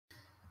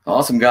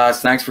Awesome,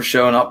 guys. Thanks for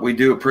showing up. We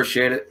do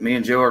appreciate it. Me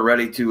and Joe are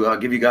ready to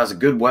give you guys a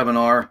good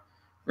webinar.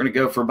 We're going to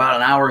go for about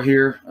an hour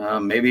here,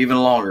 maybe even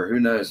longer. Who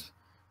knows?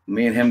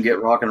 Me and him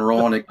get rock and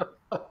rolling.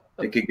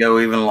 It could go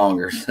even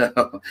longer.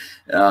 So,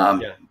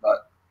 Yeah,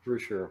 but for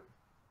sure.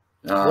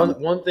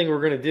 One thing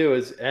we're going to do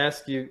is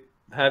have you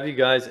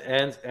guys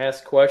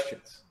ask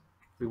questions.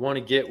 We want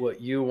to get what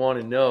you want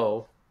to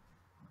know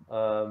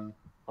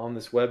on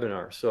this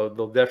webinar. So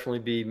there'll definitely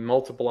be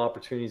multiple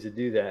opportunities to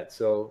do that.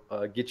 So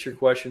get your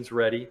questions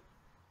ready,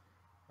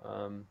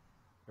 and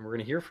we're going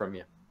to hear from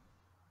you.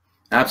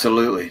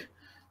 Absolutely.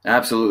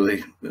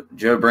 Absolutely.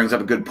 Joe brings up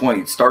a good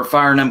point. Start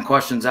firing them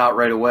questions out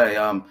right away.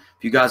 If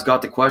you guys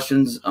got the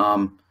questions,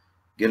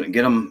 get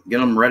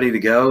them ready to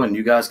go, and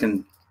you guys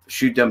can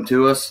shoot them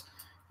to us,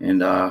 and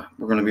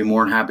we're going to be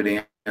more than happy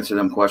to answer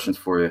them questions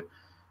for you.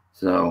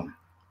 So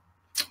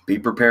be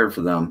prepared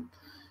for them.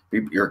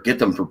 Get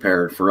them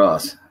prepared for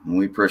us, and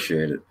we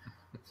appreciate it.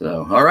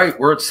 So, all right,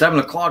 we're at 7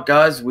 o'clock,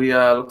 guys. We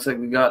looks like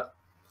we got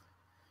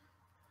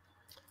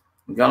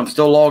them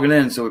still logging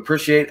in, so we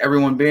appreciate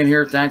everyone being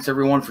here. Thanks,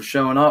 everyone, for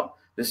showing up.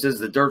 This is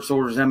the Dirt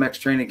Soldiers MX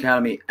Training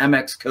Academy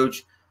MX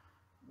Coach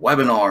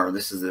webinar.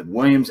 This is the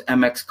Williams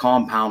MX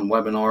Compound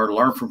webinar.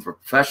 Learn from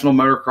professional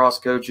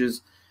motocross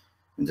coaches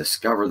and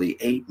discover the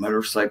 8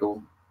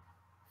 motorcycle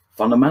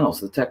fundamentals,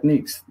 the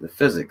techniques, the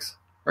physics.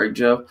 Right,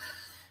 Joe?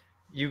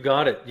 You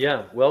got it.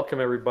 Yeah. Welcome,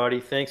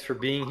 everybody. Thanks for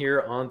being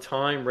here on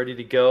time, ready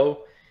to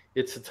go.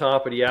 It's the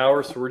top of the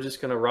hour, so we're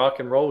just going to rock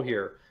and roll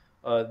here.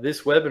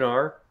 This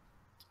webinar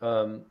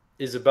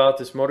is about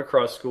this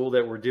motocross school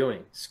that we're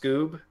doing.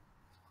 Scoob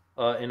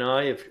and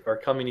I are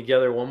coming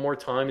together one more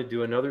time to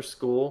do another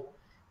school.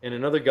 And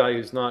another guy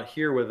who's not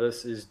here with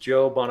us is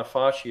Joe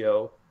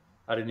Bonifacio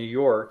out of New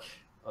York,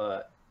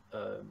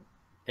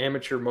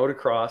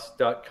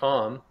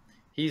 amateurmotocross.com.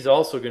 He's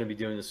also going to be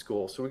doing the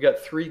school. So we got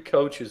 3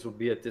 coaches will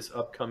be at this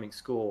upcoming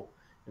school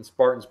in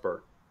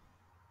Spartanburg.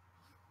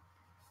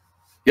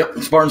 Yep,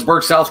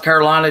 Spartanburg, South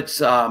Carolina.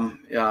 It's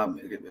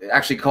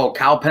actually called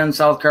Cowpen,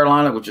 South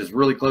Carolina, which is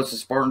really close to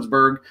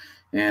Spartanburg.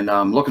 And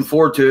I'm looking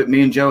forward to it.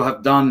 Me and Joe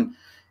have done,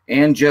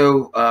 and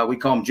Joe, we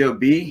call him Joe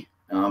B.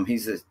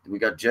 We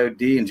got Joe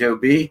D and Joe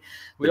B.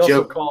 We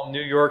also call him New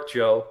York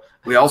Joe.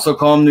 We also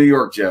call him New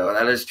York Joe.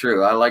 That is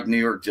true. I like New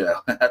York Joe.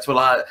 That's what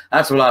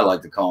I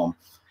like to call him.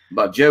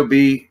 But Joe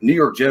B, New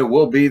York Joe,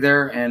 will be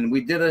there. And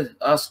we did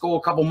a school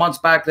a couple months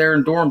back there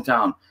in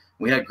Dormtown.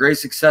 We had great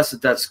success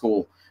at that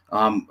school.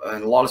 And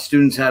a lot of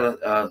students had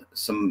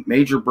some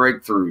major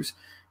breakthroughs.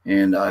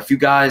 And if you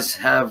guys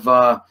have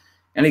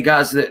any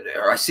guys that,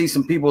 or I see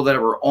some people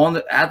that were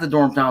at the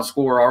Dormtown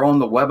school or are on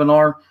the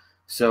webinar.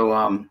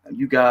 So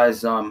you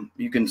guys,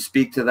 you can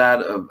speak to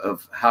that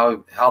of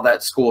how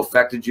that school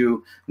affected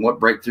you and what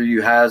breakthrough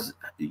you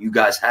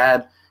guys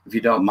had. If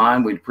you don't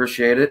mind, we'd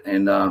appreciate it.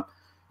 And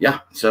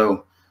yeah,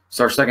 so it's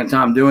our second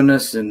time doing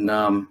this, and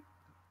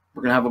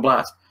we're gonna have a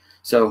blast.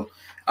 So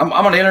I'm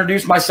going to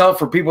introduce myself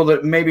for people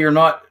that maybe are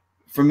not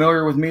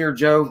familiar with me or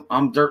Joe.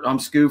 I'm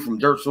Scoo from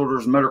Dirt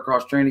Soldiers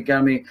Motocross Training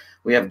Academy.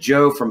 We have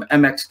Joe from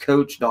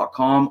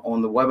mxcoach.com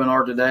on the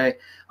webinar today.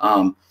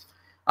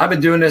 I've been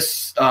doing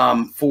this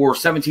for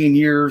 17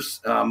 years.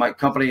 My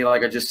company,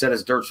 like I just said,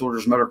 is Dirt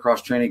Soldiers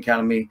Motocross Training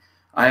Academy.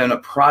 I own a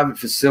private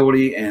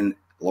facility in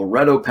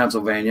Loretto,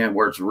 Pennsylvania,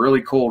 where it's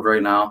really cold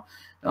right now.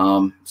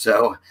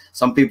 So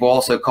some people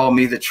also call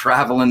me the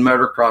traveling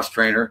motocross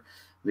trainer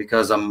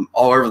because I'm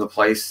all over the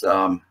place.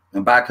 I'm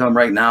back home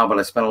right now, but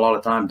I spent a lot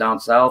of time down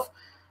south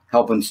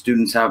helping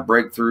students have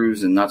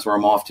breakthroughs, and that's where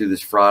I'm off to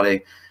this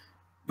Friday,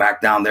 back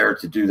down there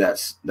to do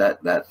that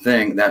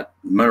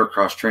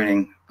motocross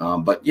training.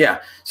 But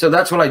yeah, so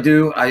that's what I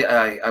do.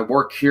 I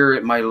work here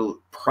at my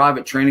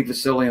private training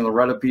facility in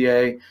Loretto,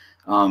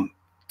 PA,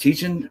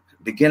 teaching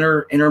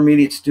beginner,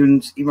 intermediate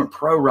students, even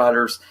pro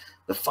riders,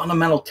 the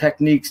fundamental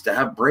techniques to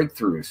have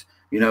breakthroughs,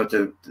 you know,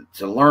 to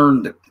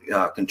learn to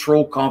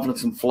control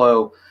confidence and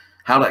flow,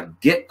 how to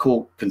get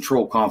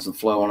control confidence and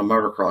flow on a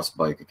motocross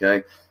bike.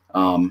 Okay.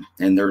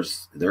 And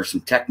there's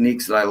some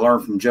techniques that I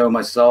learned from Joe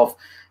myself,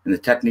 and the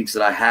techniques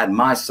that I had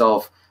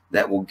myself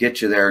that will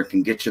get you there and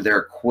can get you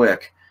there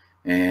quick.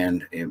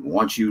 And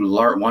once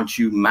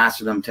you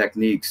master them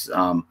techniques,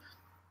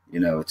 you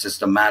know, it's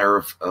just a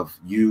matter of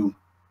you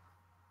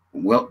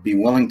be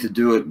willing to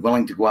do it,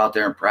 willing to go out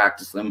there and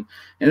practice them,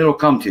 and it'll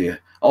come to you.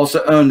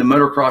 Also own the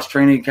Motocross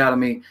Training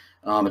Academy.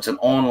 It's an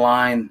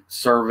online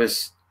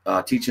service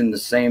teaching the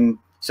same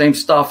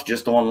stuff,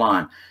 just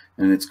online.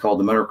 And it's called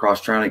the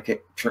Motocross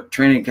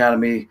Training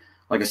Academy.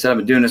 Like I said, I've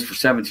been doing this for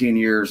 17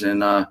 years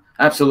and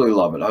absolutely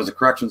love it. I was a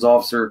corrections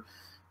officer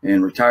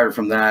and retired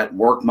from that,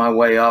 worked my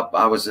way up.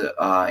 I was an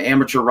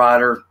amateur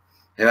rider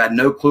who had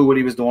no clue what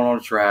he was doing on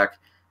the track,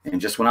 and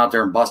just went out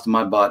there and busted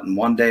my butt. And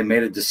one day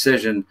made a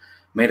decision,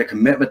 made a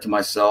commitment to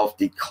myself,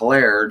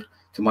 declared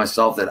to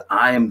myself that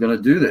I am going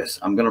to do this.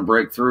 I'm going to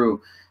break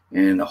through,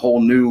 and a whole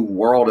new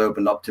world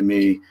opened up to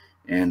me.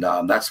 And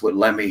that's what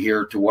led me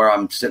here to where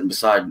I'm sitting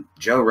beside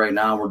Joe right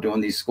now. We're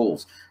doing these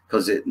schools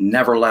because it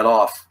never let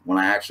off when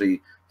I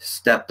actually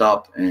stepped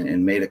up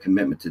and made a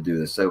commitment to do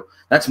this. So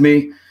that's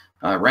me.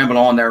 rambling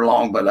on there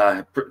long,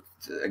 but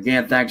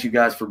again, thanks you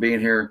guys for being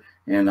here,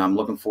 and I'm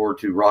looking forward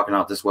to rocking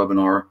out this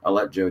webinar. I'll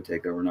let Joe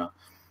take over now.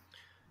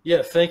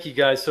 Yeah, thank you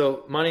guys.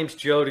 So my name's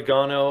Joe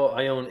Degano.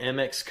 I own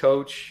MX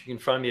Coach. You can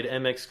find me at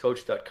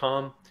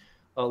mxcoach.com.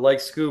 Like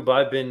Scoob,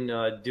 I've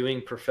been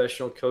doing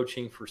professional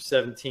coaching for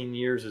 17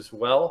 years as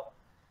well.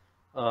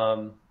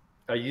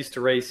 I used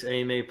to race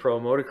AMA Pro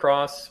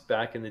Motocross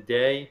back in the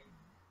day.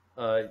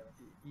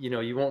 You know,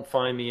 you won't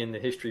find me in the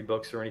history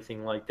books or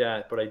anything like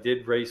that, but I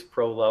did race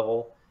pro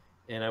level,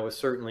 and I was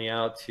certainly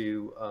out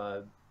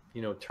to,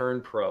 you know,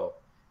 turn pro,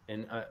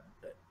 and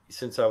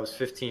since I was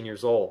 15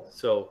 years old.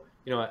 So,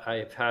 you know,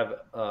 I have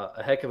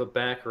a heck of a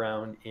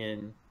background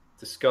in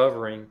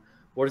discovering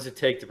what does it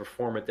take to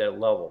perform at that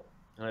level.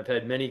 And I've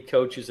had many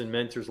coaches and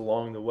mentors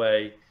along the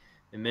way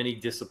in many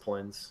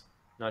disciplines,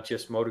 not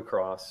just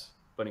motocross,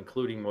 but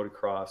including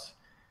motocross,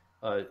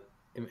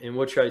 in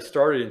which I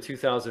started in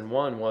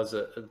 2001 was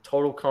a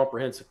total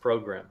comprehensive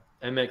program,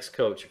 MX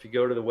Coach. If you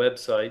go to the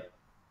website,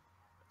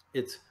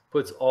 it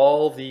puts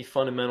all the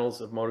fundamentals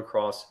of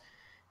motocross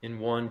in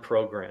one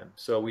program.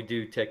 So we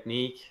do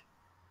technique,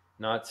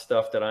 not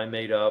stuff that I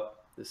made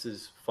up. This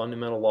is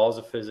fundamental laws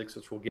of physics,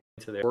 which we'll get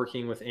into there.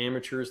 Working with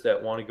amateurs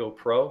that want to go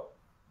pro.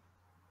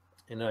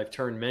 And I've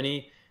turned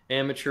many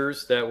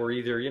amateurs that were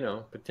either, you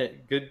know,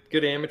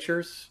 good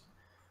amateurs,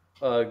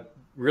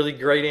 really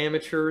great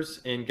amateurs,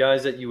 and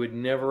guys that you would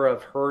never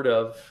have heard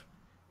of,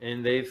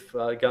 and they've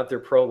got their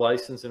pro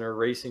license and are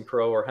racing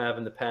pro or have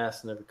in the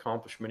past, and they've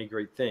accomplished many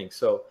great things.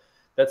 So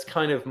that's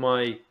kind of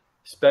my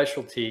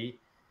specialty,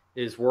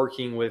 is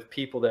working with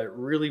people that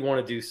really want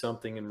to do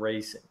something in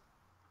racing.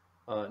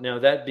 Now,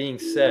 that being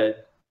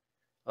said,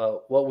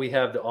 what we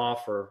have to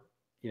offer,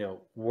 you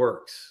know,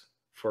 works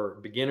for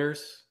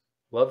beginners.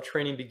 Love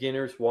training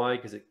beginners. Why?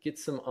 Because it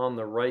gets them on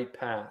the right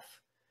path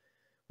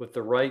with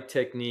the right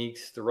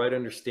techniques, the right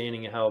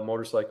understanding of how a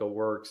motorcycle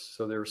works,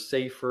 so they're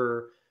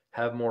safer,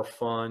 have more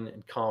fun,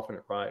 and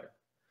confident rider.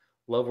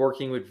 Love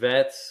working with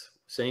vets.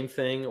 Same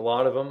thing. A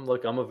lot of them.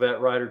 Look, I'm a vet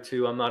rider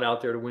too. I'm not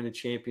out there to win a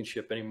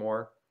championship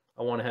anymore.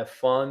 I want to have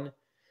fun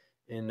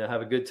and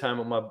have a good time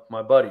with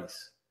my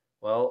buddies.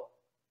 Well,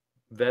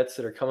 vets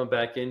that are coming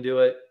back into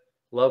it,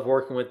 love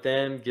working with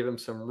them, give them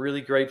some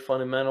really great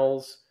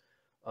fundamentals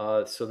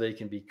so they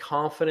can be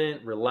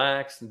confident,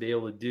 relaxed, and be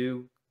able to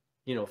do,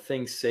 you know,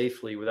 things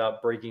safely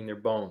without breaking their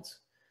bones.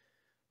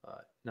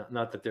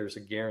 Not that there's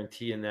a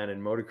guarantee in that in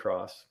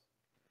motocross.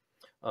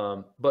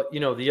 But, you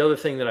know, the other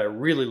thing that I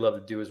really love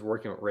to do is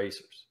working with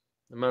racers,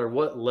 no matter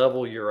what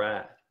level you're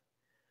at.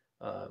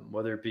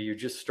 Whether it be you're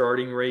just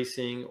starting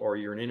racing or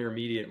you're an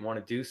intermediate and want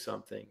to do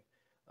something,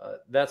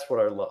 that's what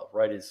I love,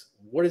 right? Is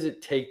what does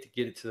it take to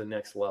get it to the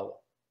next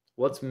level?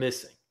 What's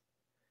missing?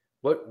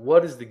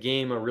 What is the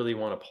game I really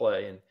want to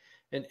play?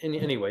 And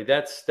anyway,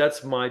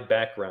 that's my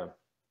background.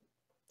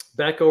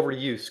 Back over to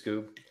you,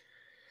 Scoob.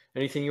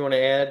 Anything you want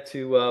to add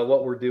to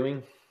what we're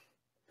doing?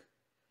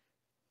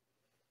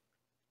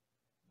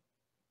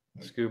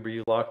 Scoob, are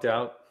you locked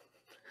out?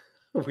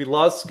 We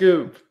lost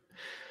Scoob.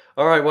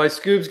 All right, while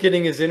Scoob's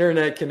getting his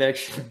internet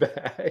connection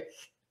back.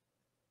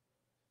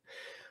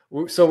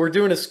 So we're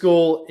doing a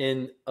school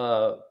in,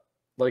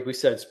 like we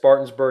said,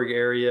 Spartansburg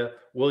area,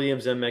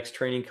 Williams MX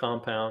Training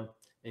Compound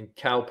in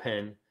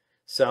Cowpen,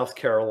 South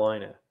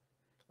Carolina.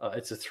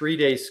 It's a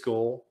 3-day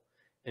school.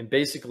 And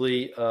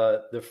basically,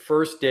 the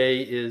first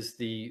day is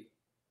the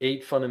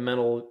 8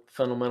 fundamental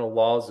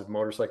laws of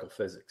motorcycle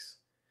physics.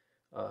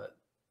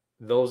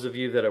 Those of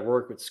you that have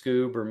worked with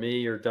Scoob or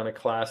me or done a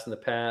class in the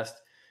past,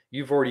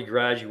 you've already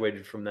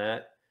graduated from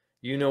that.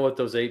 You know what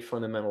those 8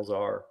 fundamentals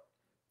are.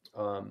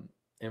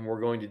 And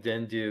we're going to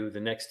then do the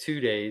next 2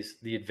 days,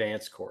 the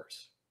advanced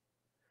course.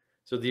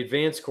 So the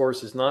advanced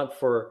course is not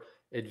for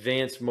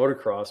advanced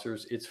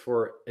motocrossers. It's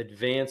for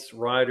advanced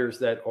riders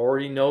that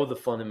already know the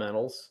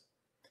fundamentals,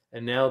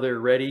 and now they're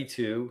ready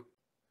to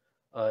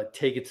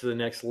take it to the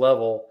next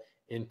level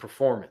in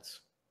performance.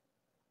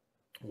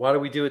 Why do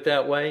we do it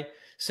that way?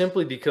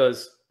 Simply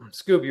because,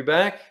 Scoob, you're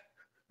back?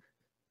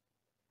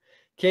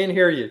 Can't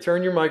hear you.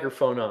 Turn your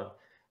microphone on.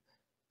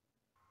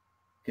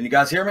 Can you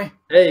guys hear me?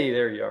 Hey,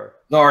 there you are.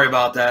 Sorry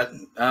about that.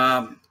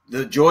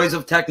 The joys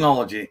of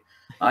technology.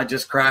 I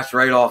just crashed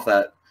right off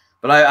that.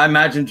 But I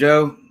imagine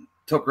Joe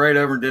took right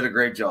over and did a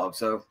great job.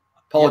 So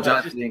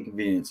apologize for the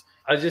inconvenience.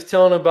 I was just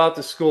telling about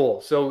the school.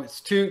 So it's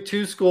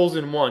two schools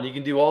in one. You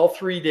can do all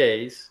 3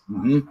 days.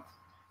 Mm-hmm.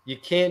 You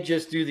can't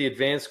just do the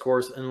advanced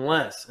course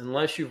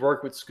unless you've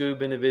worked with Scoob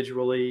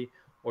individually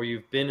or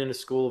you've been in a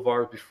school of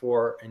ours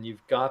before and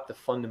you've got the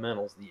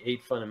fundamentals, the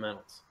 8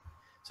 fundamentals.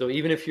 So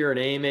even if you're an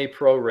AMA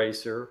pro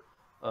racer,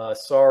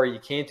 sorry, you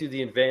can't do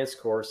the advanced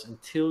course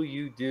until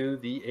you do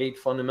the 8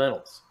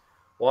 fundamentals.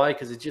 Why?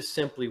 Because it just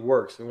simply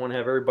works. We want to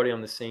have everybody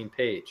on the same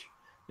page.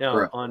 Now,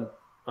 Right.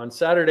 on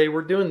Saturday,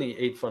 we're doing the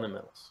 8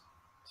 fundamentals.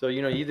 So,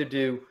 you know, you either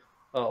do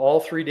all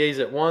 3 days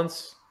at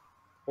once,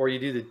 or you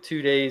do the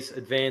 2 days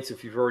advance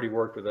if you've already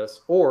worked with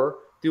us, or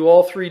do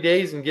all 3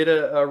 days and get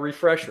a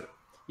refresher.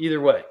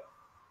 Either way.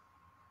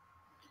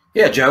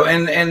 Yeah, Joe.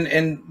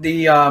 And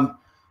the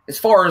as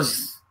far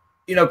as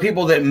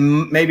people that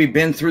maybe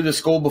been through the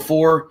school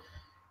before,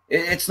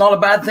 it's not a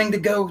bad thing to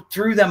go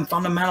through them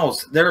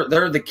fundamentals.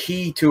 They're the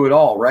key to it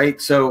all,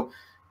 right? So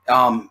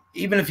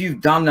even if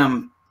you've done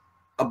them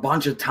a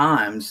bunch of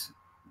times,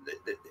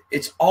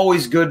 it's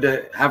always good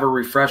to have a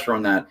refresher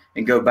on that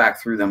and go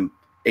back through them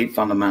 8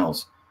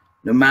 fundamentals.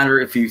 No matter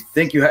if you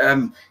think you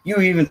have,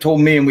 you even told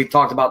me, and we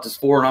talked about this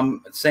before, and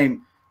I'm the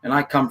same, and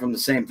I come from the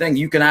same thing.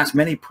 You can ask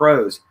many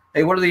pros,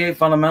 hey, what are the 8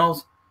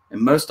 fundamentals? And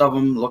most of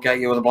them look at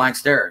you with a blank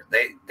stare.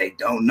 They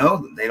don't know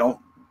them. They don't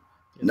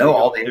know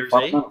all the 8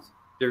 fundamentals.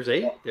 There's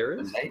 8. There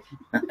is 8.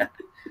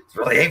 It's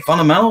really 8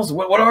 fundamentals.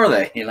 What are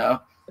they? Yeah,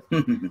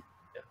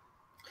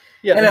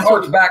 and it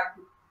harks back.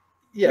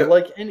 Yeah,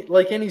 like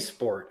any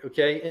sport,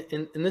 okay?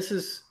 And this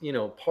is,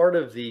 part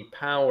of the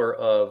power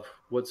of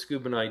what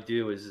Scoob and I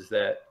do is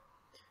that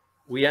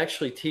we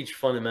actually teach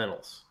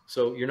fundamentals.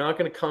 So you're not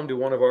going to come to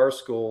one of our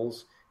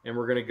schools and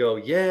we're going to go,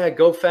 yeah,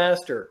 go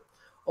faster.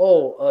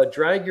 Oh,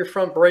 drag your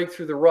front brake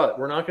through the rut.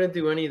 We're not going to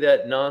do any of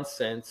that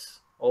nonsense,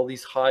 all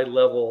these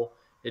high-level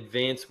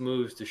advanced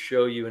moves to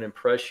show you and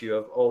impress you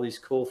of all these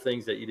cool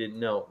things that you didn't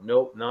know.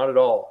 Nope, not at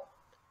all.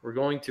 We're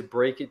going to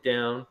break it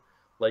down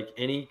like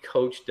any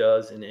coach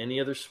does in any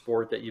other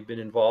sport that you've been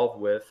involved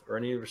with or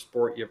any other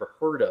sport you ever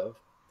heard of,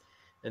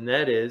 and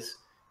that is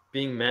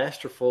being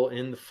masterful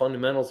in the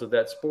fundamentals of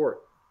that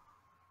sport.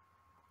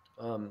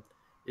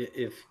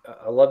 If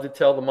I love to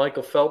tell the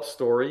Michael Phelps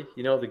story,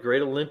 the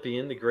great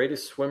Olympian, the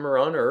greatest swimmer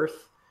on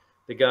earth,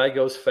 the guy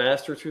goes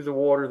faster through the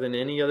water than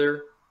any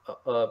other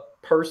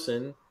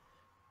person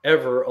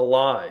ever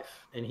alive,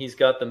 and he's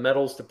got the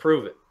medals to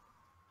prove it.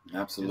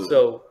 Absolutely. And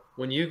so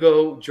when you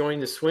go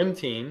join the swim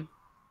team,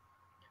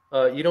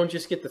 you don't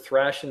just get to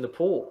thrash in the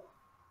pool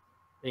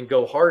and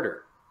go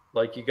harder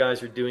like you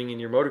guys are doing in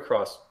your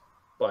motocross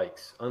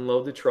bikes.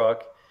 Unload the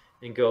truck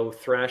and go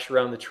thrash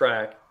around the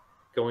track,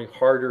 going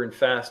harder and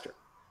faster.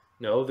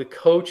 No, the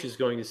coach is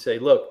going to say,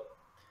 look,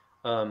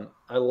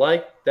 I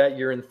like that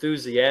you're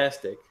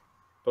enthusiastic,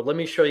 but let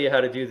me show you how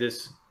to do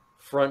this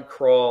front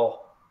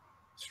crawl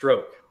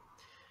stroke.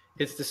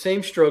 It's the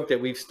same stroke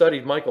that we've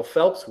studied Michael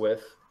Phelps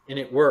with, and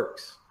it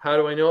works. How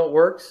do I know it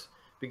works?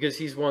 Because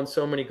he's won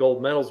so many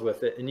gold medals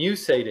with it. And you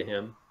say to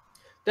him,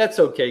 that's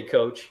okay,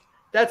 coach.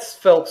 That's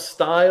Phelps'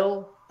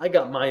 style. I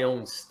got my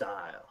own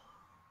style.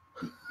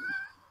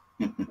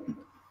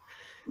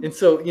 And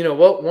so,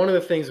 one of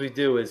the things we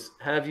do is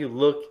have you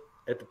look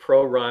at the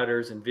pro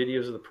riders and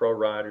videos of the pro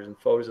riders and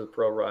photos of the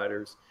pro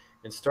riders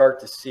and start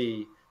to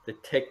see the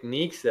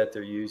techniques that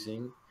they're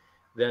using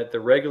that the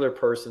regular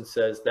person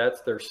says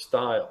that's their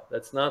style.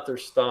 That's not their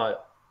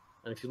style.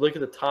 And if you look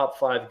at the top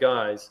 5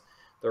 guys,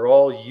 they're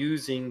all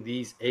using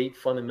these 8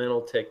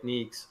 fundamental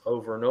techniques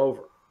over and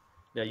over.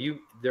 Now,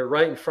 they're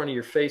right in front of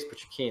your face,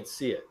 but you can't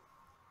see it.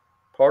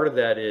 Part of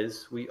that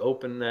is we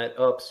open that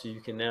up so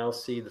you can now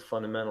see the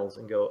fundamentals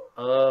and go,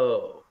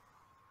 oh,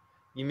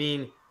 you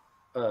mean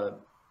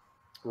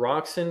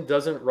Roxon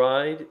doesn't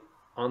ride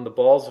on the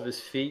balls of his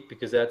feet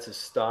because that's his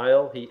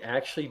style? He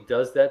actually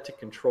does that to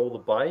control the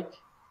bike?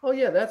 Oh,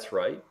 yeah, that's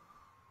right.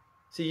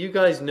 See, you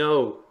guys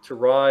know to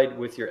ride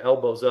with your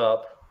elbows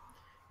up,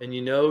 and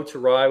you know to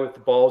ride with the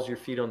balls of your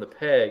feet on the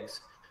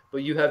pegs,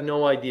 but you have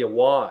no idea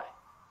why.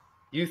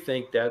 You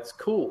think that's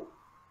cool.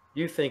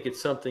 You think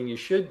it's something you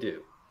should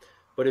do.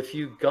 But if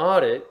you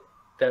got it,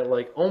 that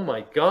like, oh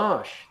my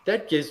gosh,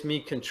 that gives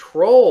me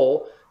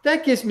control.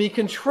 That gives me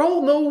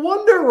control. No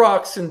wonder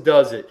Roxon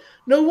does it.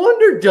 No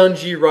wonder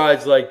Dungey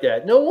rides like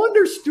that. No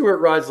wonder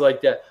Stewart rides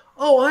like that.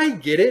 Oh, I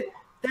get it.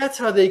 That's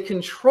how they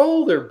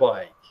control their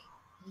bike.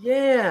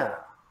 Yeah.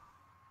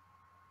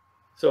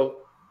 So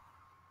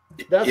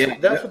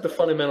that's what the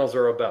fundamentals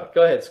are about.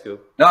 Go ahead,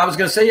 Scoop. No, I was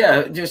going to say,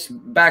 yeah, just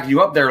back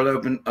you up there a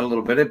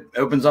little bit. It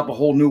opens up a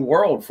whole new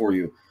world for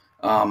you,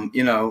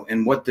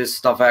 and what this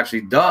stuff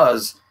actually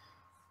does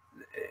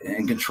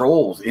and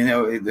controls,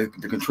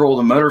 the control of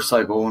the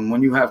motorcycle. And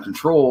when you have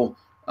control,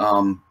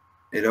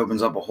 it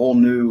opens up a whole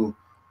new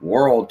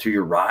world to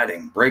your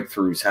riding.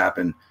 Breakthroughs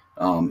happen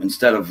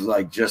instead of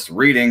like just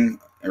reading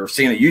or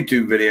seeing a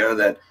YouTube video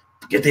that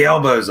get the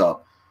elbows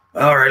up.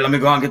 All right, let me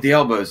go out and get the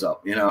elbows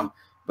up,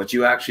 But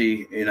you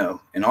actually,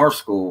 in our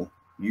school,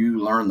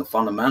 you learn the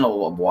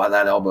fundamental of why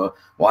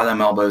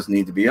them elbows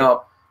need to be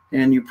up,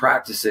 and you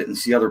practice it and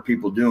see other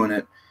people doing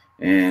it,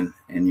 and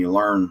you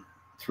learn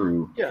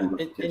through. Yeah,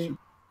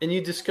 and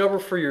you discover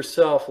for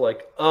yourself,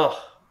 like,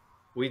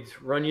 we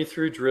run you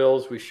through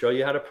drills, we show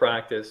you how to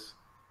practice,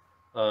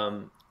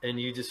 and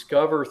you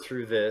discover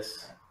through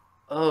this,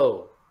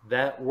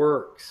 that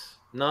works.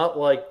 Not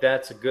like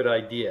that's a good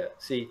idea.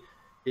 See,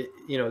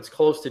 it's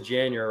close to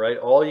January, right?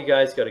 All you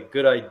guys got a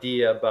good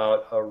idea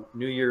about a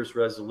New Year's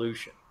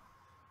resolution.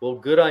 Well,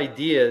 good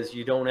ideas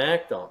you don't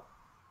act on.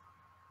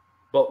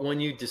 But when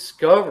you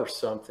discover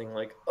something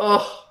like,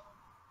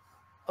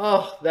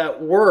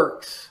 that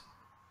works,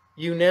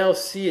 you now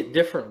see it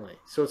differently.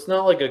 So it's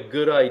not like a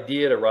good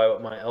idea to ride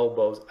with my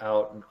elbows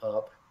out and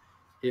up.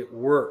 It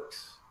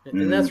works.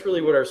 And that's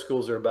really what our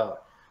schools are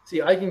about.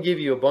 See, I can give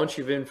you a bunch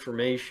of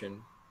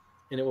information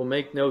and it will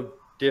make no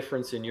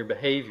difference in your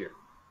behavior.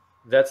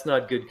 that's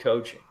not good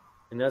coaching.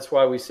 And that's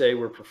why we say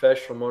we're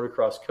professional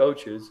motocross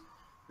coaches,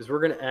 because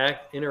we're going to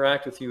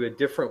interact with you a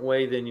different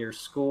way than your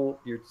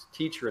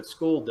teacher at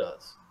school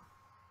does,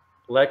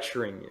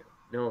 lecturing you.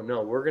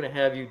 No, we're going to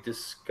have you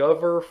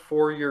discover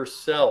for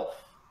yourself.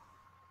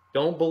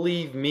 Don't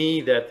believe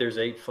me that there's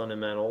 8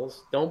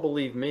 fundamentals. Don't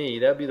believe me.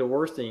 That'd be the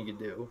worst thing you could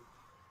do.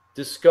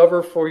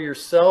 Discover for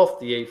yourself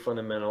the 8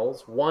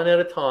 fundamentals, one at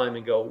a time,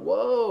 and go,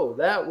 whoa,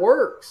 that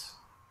works.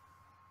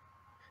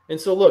 And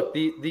so look,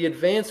 the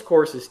advanced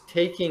course is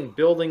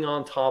building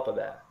on top of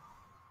that.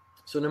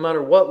 So no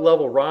matter what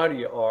level rider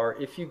you are,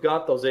 if you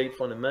got those 8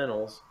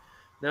 fundamentals,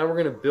 now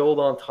we're going to build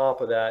on top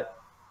of that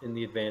in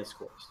the advanced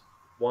course.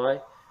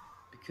 Why?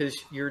 Because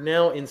you're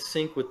now in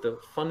sync with the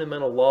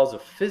fundamental laws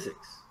of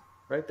physics,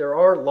 right? There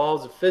are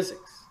laws of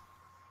physics.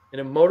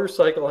 And a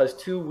motorcycle has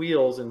 2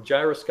 wheels and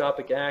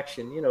gyroscopic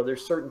action. You know,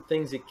 there's certain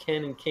things it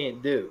can and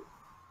can't do.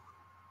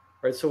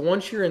 Right? So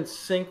once you're in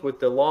sync with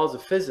the laws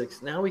of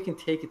physics, now we can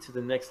take it to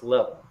the next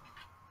level.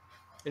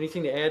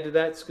 Anything to add to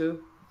that, Scoob?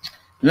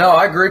 No,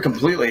 I agree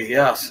completely.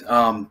 Yes.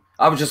 I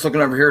was just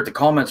looking over here at the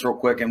comments real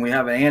quick, and we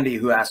have Andy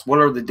who asked, what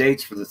are the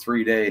dates for the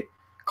 3-day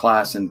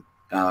class in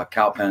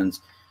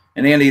Cowpens?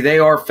 And Andy, they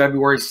are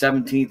February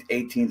 17th,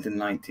 18th, and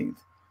 19th.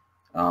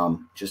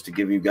 Just to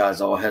give you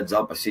guys all a heads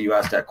up, I see you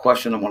asked that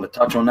question. I want to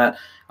touch on that.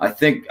 I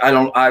think I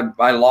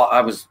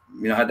was,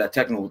 had that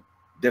technical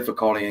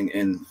difficulty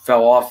and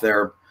fell off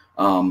there.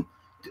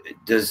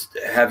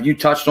 Have you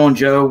touched on,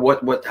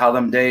 Joe, how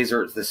them days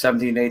are, the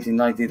 17th, 18th,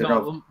 19th?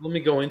 No, let me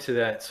go into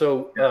that.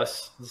 So the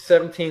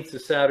 17th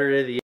is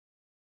Saturday, the 18th is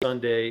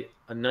Sunday,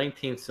 the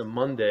 19th is a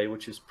Monday,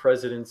 which is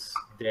President's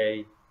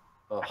Day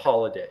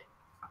holiday.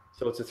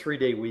 So it's a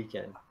 3-day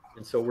weekend.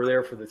 And so we're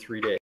there for the 3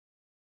 days.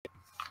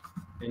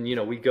 And,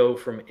 we go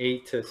from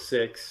 8 to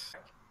 6.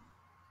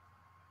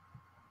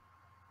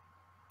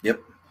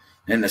 Yep.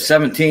 And the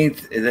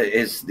 17th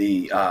is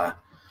the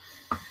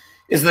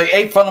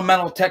 8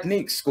 fundamental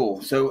techniques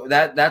school. So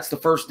that's the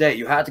first day.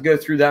 You have to go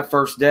through that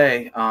first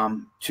day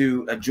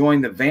to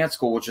join the advanced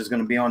school, which is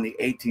going to be on the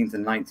 18th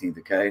and 19th.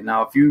 Okay.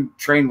 Now, if you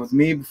trained with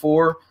me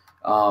before,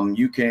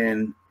 you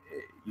can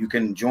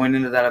join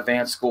into that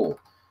advanced school.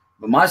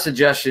 But my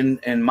suggestion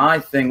and my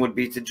thing would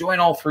be to join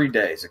all 3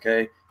 days.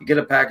 Okay. You get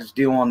a package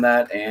deal on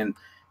that, and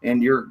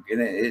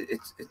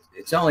it's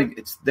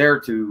there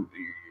to,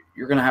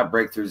 you're going to have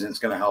breakthroughs, and it's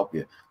going to help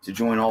you to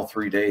join all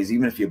 3 days,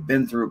 even if you've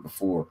been through it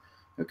before.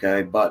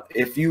 Okay. But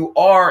if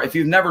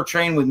you've never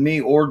trained with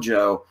me or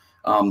Joe,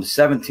 the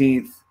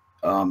 17th,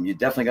 you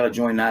definitely got to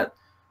join that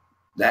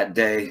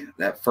day,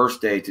 that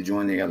first day, to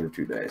join the other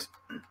 2 days.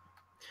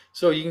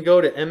 So you can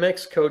go to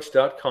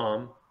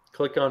mxcoach.com,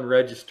 click on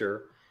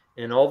register,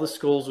 and all the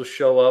schools will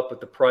show up with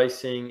the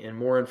pricing and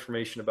more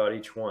information about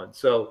each one.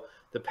 So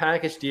the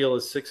package deal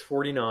is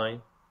 $649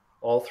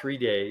 all 3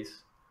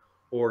 days,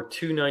 or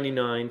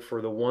 $299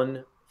 for the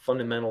 1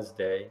 fundamentals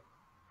day,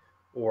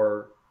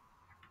 or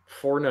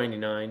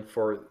 $499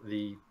 for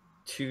the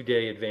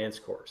 2-day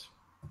advanced course.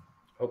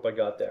 Hope I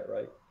got that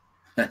right.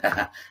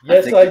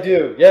 Yes, I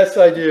do. Yes,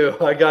 I do.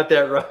 I got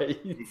that right.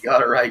 You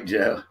got it right,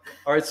 Joe.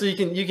 All right, so you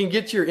can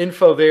get your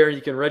info there.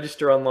 You can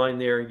register online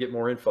there and get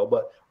more info.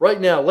 But right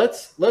now,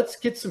 let's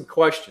get some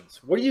questions.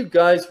 What do you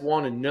guys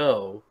want to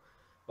know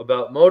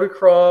about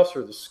motocross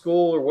or the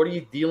school, or what are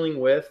you dealing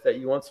with that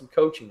you want some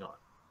coaching on?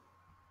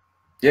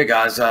 Yeah,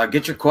 guys,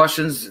 get your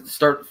questions.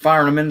 Start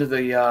firing them into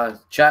the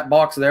chat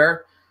box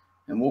there,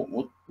 and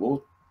we'll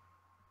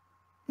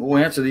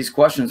answer these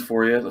questions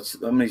for you.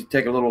 Let me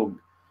take a little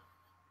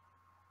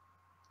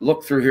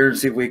look through here and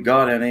see if we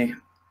got any.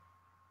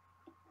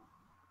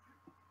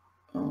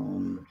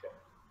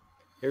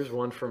 Here's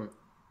one from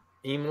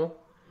Emil.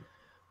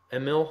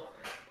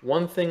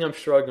 One thing I'm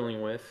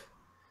struggling with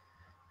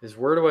is,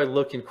 where do I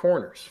look in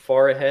corners?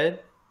 Far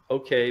ahead?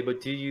 Okay,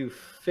 but do you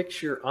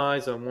fix your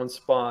eyes on one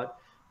spot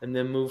and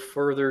then move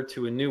further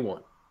to a new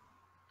one?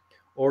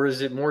 Or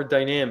is it more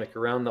dynamic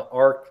around the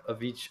arc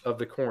of each of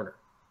the corner?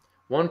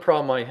 One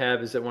problem I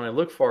have is that when I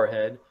look far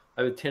ahead,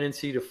 I have a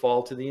tendency to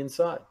fall to the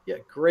inside. Yeah,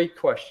 great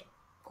question.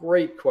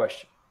 Great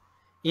question.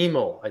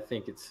 Emil, I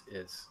think it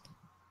is.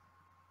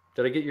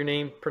 Did I get your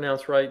name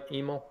pronounced right,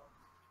 Emil?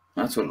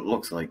 That's what it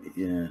looks like.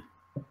 Yeah.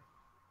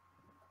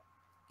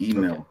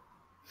 Email. Okay.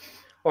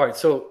 All right.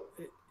 So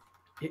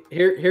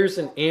here's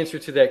an answer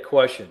to that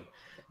question.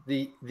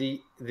 The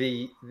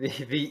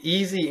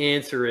easy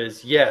answer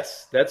is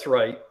yes. That's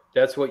right.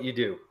 That's what you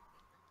do.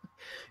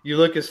 You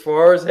look as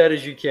far ahead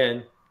as you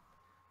can.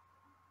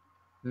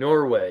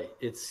 Norway.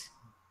 It's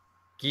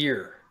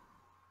Gear.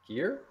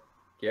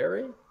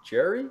 Jerry.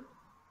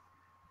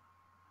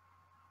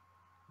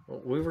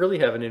 Well, we really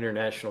have an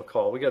international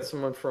call. We got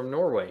someone from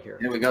Norway here.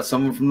 Yeah, we got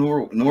someone from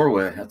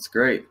Norway. That's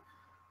great.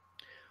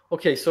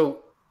 Okay,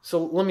 so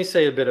let me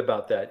say a bit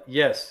about that.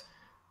 Yes,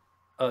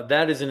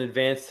 that is an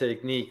advanced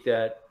technique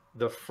that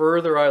the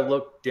further I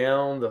look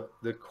down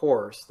the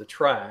course, the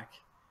track,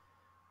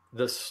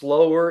 the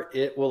slower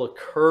it will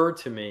occur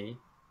to me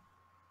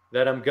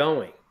that I'm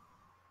going.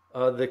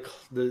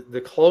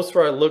 The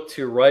closer I look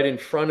to right in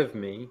front of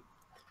me,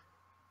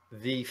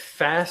 the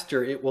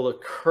faster it will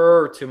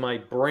occur to my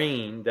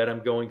brain that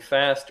I'm going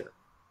faster.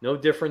 No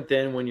different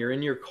than when you're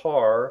in your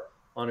car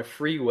on a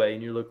freeway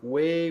and you look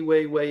way,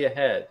 way, way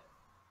ahead.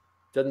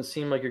 Doesn't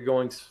seem like you're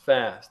going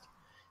fast.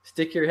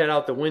 Stick your head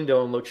out the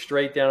window and look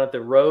straight down at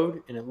the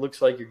road, and it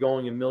looks like you're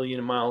going a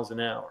million miles an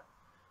hour.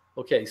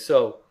 Okay,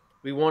 so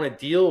we want to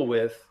deal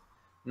with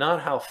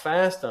not how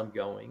fast I'm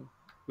going.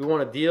 We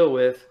want to deal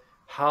with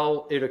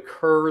how it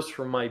occurs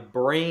from my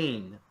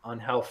brain on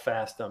how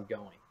fast I'm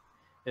going.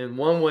 And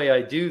one way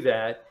I do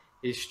that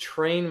is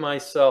train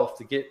myself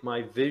to get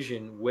my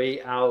vision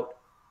way out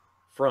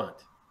front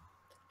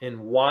and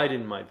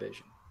widen my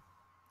vision.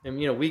 And,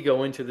 we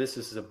go into this.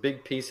 This is a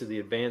big piece of the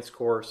advanced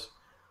course.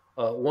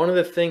 One of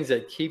the things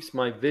that keeps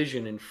my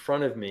vision in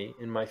front of me,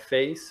 in my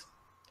face,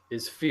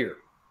 is fear.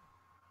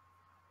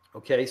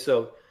 Okay,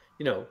 so,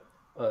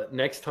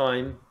 next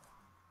time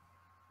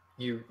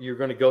you're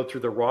going to go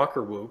through the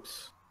rocker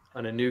whoops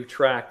on a new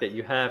track that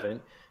you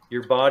haven't,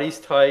 your body's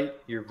tight,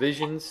 your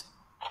vision's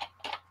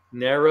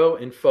narrow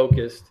and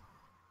focused,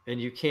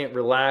 and you can't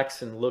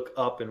relax and look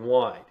up and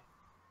wide.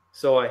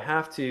 So I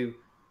have to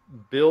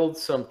build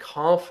some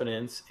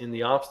confidence in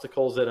the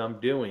obstacles that I'm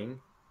doing,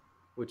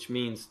 which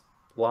means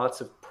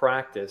lots of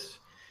practice,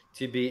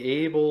 to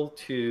be able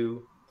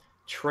to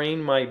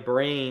train my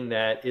brain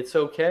that it's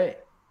okay.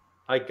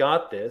 I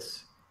got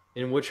this,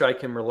 in which I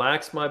can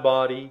relax my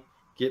body,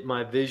 get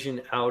my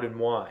vision out and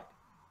wide.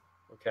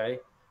 Okay?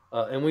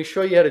 And we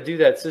show you how to do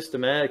that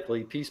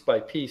systematically, piece by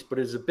piece, but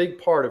it's a big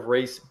part of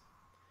racing.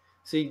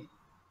 See,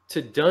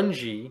 to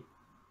Dungy,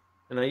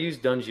 and I use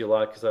Dungy a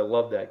lot because I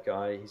love that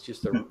guy. He's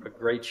just a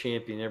great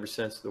champion in every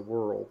sense of the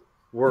word.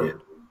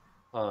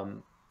 Yeah.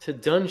 To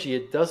Dungy,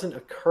 it doesn't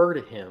occur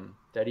to him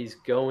that he's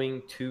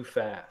going too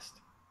fast.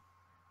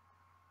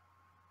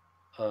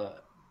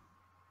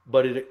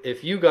 But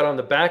if you got on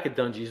the back of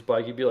Dungy's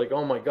bike, you'd be like,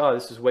 oh my God,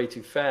 this is way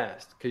too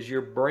fast, because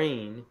your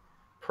brain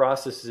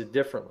processes it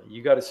differently.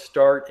 You got to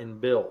start and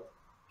build.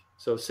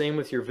 So same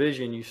with your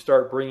vision. You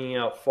start bringing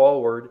out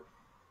forward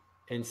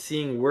and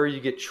seeing where you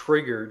get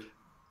triggered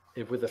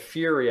with a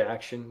fear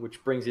reaction,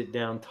 which brings it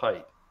down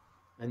tight.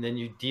 And then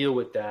you deal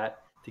with that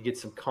to get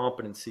some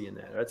competency in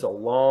that. That's a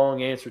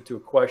long answer to a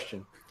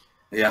question.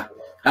 Yeah.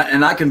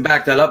 And I can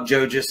back that up,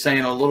 Joe, just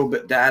saying a little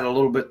bit, Dad, a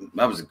little bit.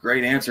 That was a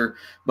great answer.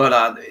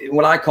 But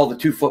what I call the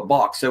 2-foot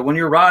box. So when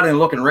you're riding and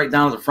looking right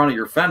down to the front of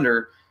your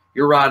fender,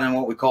 you're riding in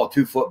what we call a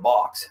 2-foot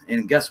box.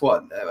 And guess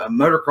what?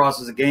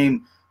 Motocross is a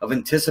game of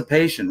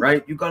anticipation,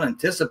 right? You've got to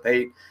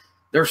anticipate.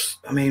 We're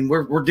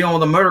dealing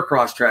with a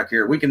motocross track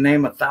here. We can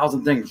name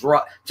 1,000 things.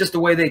 Just the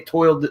way they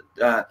tilled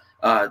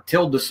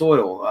the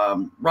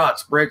soil,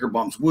 ruts, breaker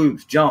bumps,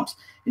 whoops, jumps.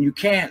 And you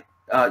can't,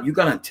 you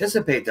got to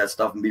anticipate that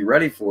stuff and be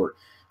ready for it.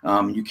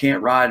 You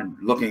can't ride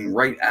looking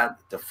right at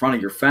the front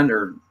of your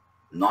fender,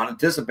 not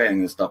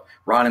anticipating this stuff,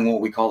 riding what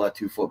we call that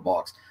 2-foot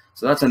box.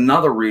 So that's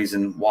another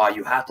reason why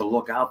you have to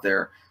look out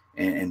there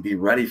and be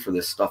ready for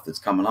this stuff that's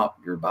coming up.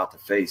 You're about to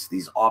face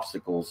these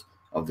obstacles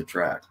of the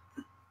track.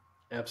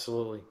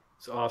 Absolutely.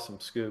 It's awesome,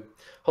 Scoob.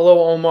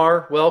 Hello,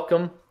 Omar.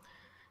 Welcome.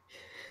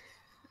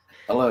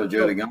 Hello,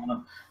 Jody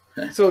Ghana.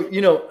 So,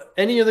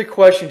 any other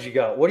questions you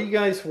got? What do you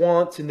guys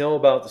want to know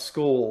about the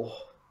school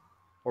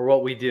or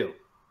what we do?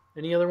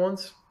 Any other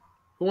ones?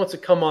 Who wants to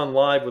come on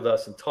live with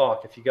us and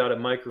talk? If you got a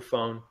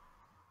microphone,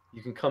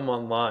 you can come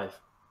on live.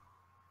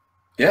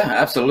 Yeah,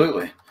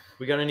 absolutely.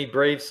 We got any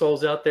brave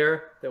souls out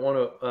there that want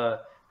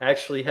to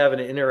actually have an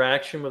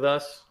interaction with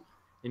us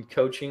in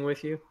coaching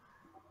with you?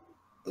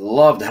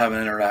 Love to have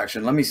an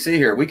interaction. Let me see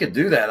here. We could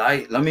do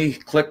that. Let me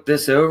click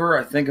this over.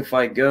 I think if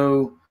I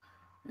go,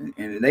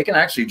 and they can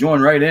actually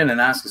join right in and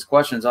ask us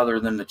questions other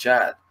than the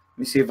chat. Let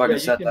me see if I can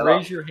set that up. You can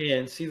raise your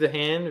hand. See the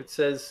hand? It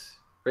says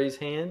raise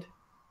hand.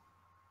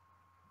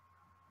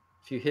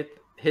 If you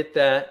hit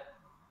that,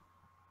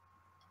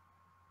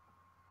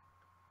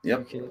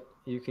 yep.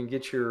 You can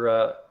get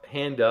your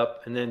hand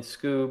up, and then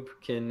Scoob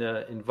can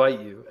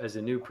invite you as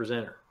a new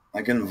presenter.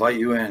 I can invite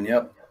you in.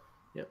 Yep.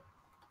 Yep.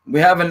 We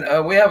have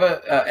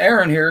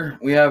Aaron here.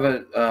 We have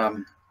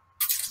a.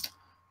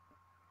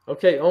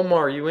 Okay,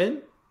 Omar, you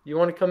in? You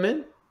want to come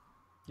in?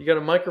 You got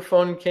a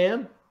microphone and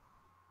cam?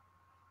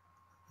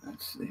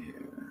 Let's see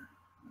here.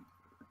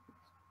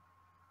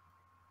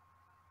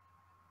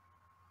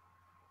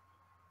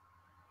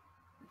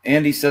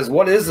 Andy says,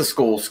 "What is the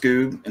school,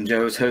 Scoob?" And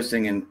Joe is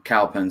hosting in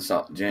Cowpen,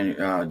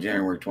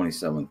 January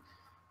 27th.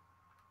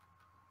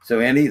 So,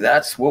 Andy,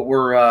 that's what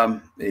we're.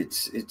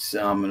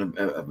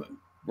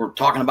 We're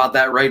talking about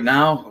that right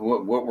now.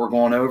 What we're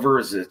going over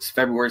is it's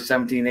February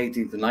 17th,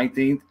 18th, and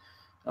 19th.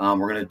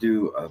 We're going to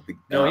do a big.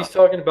 No, he's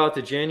talking about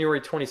the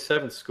January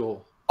 27th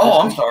school.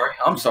 Oh,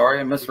 I'm sorry.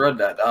 I misread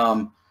that.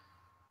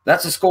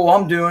 That's the school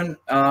I'm doing,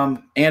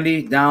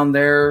 Andy, down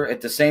there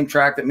at the same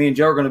track that me and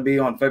Joe are going to be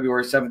on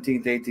February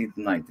 17th, 18th,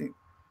 and 19th.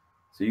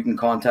 So you can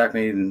contact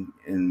me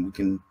and we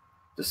can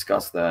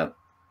discuss that.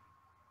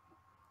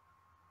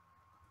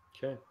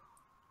 Okay.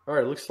 All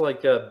right. Looks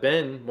like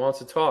Ben wants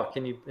to talk.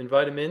 Can you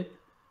invite him in?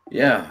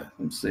 Yeah.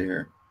 Let's see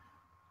here.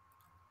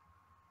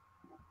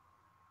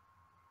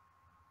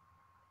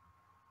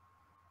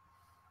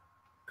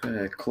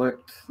 Okay, I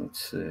clicked.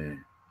 Let's see.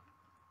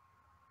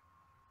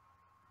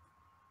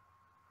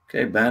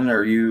 Okay, Ben,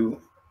 are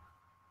you?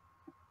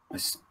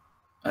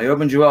 I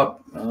opened you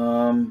up.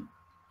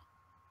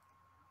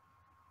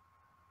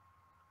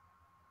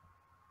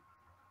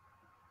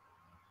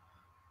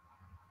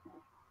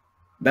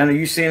 Ben, are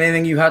you seeing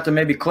anything you have to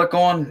maybe click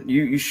on?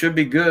 You should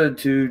be good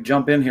to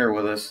jump in here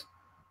with us.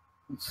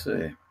 Let's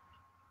see.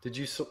 Did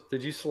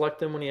you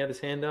select him when he had his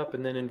hand up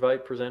and then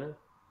invite presenter?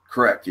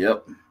 Correct.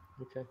 Yep.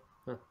 Okay.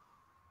 Huh.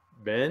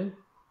 Ben,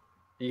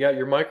 you got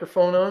your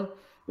microphone on?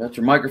 Got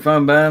your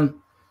microphone, Ben?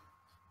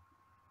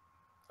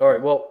 All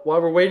right. Well,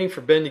 while we're waiting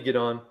for Ben to get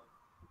on,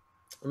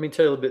 let me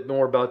tell you a little bit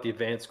more about the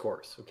advanced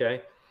course.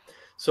 Okay.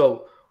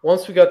 So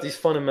once we got these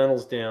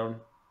fundamentals down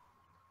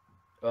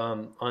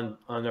on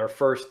our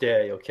first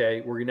day,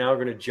 okay, we're now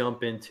going to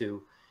jump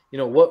into,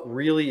 what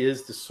really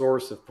is the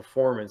source of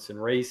performance in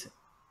racing.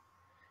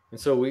 And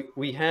so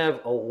we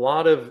have a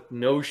lot of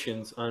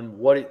notions on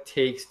what it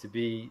takes to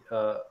be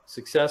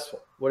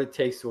successful, what it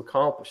takes to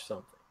accomplish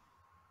something,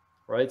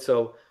 right?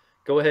 So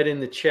go ahead in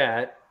the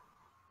chat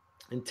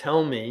and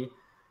tell me,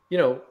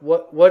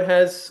 what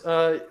has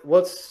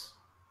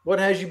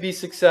you be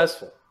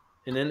successful,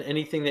 and then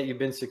anything that you've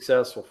been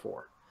successful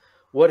for.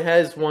 What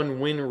has one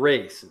win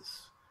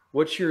races?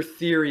 What's your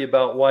theory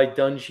about why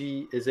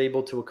Dungey is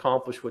able to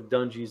accomplish what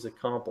Dungey's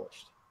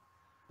accomplished?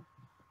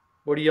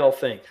 What do y'all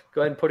think?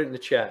 Go ahead and put it in the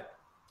chat.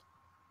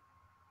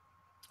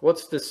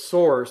 What's the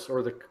source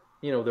or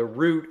the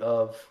root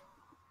of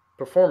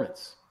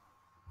performance?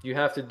 You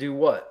have to do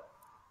what?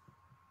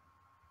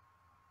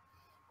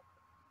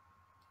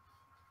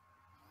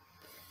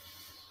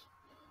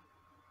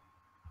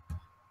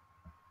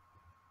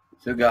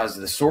 So, guys,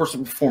 the source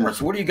of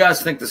performance. What do you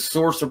guys think the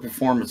source of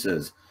performance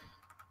is?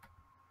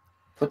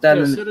 Put that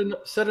in.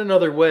 Said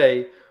another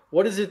way,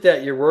 what is it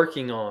that you're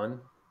working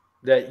on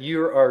that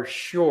you are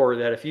sure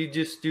that if you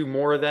just do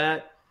more of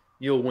that,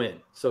 you'll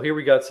win? So here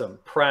we got some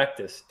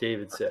practice,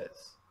 David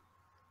says.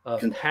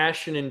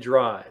 Passion and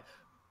drive.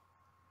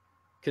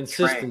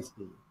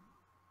 Consistency.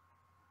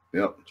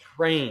 Yep.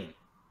 Train.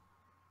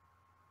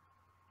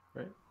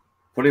 Right?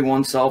 Putting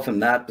oneself in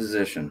that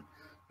position,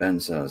 Ben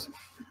says.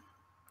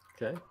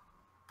 Okay.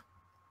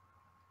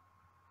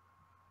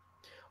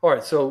 All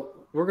right, so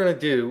we're going to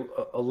do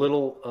a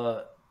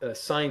little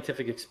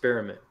scientific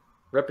experiment.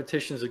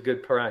 Repetition is a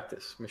good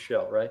practice,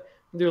 Michelle, right?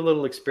 Do a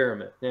little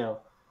experiment. Now,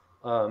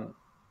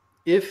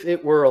 if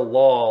it were a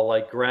law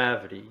like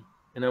gravity,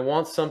 and I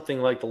want something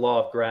like the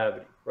law of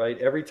gravity, right?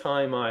 Every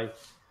time I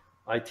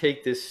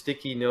take this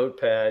sticky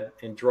notepad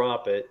and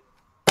drop it,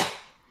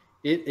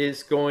 it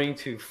is going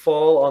to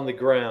fall on the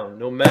ground,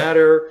 no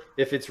matter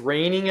if it's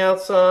raining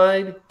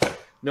outside,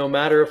 no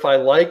matter if I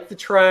like the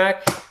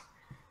track,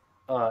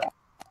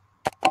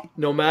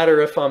 no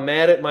matter if I'm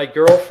mad at my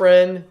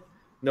girlfriend,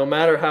 no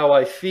matter how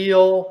I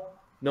feel,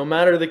 no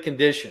matter the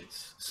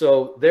conditions.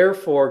 So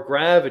therefore,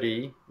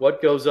 gravity,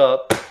 what goes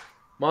up,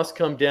 must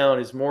come down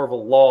is more of a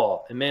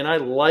law. And man, I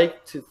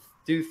like to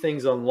do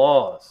things on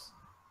laws.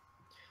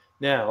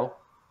 Now,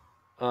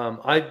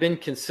 I've been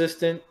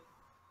consistent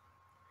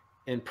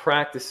in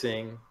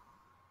practicing,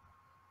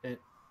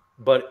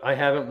 but I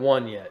haven't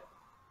won yet.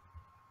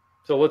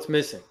 So what's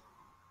missing?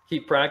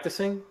 Keep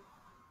practicing.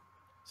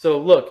 So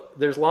look,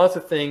 there's lots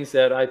of things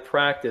that I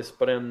practice,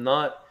 but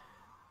I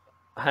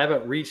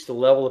haven't reached the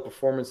level of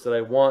performance that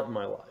I want in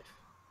my life.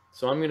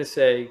 So I'm going to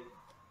say,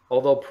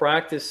 although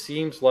practice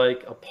seems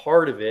like a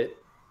part of it,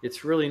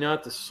 it's really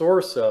not the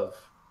source of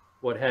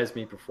what has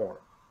me perform.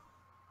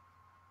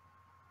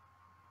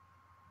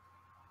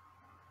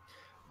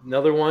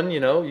 Another one,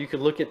 you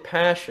could look at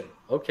passion.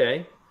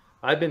 Okay,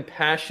 I've been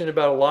passionate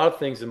about a lot of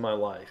things in my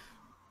life,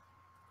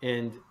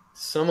 and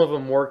some of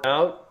them work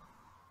out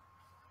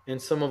and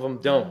some of them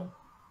don't.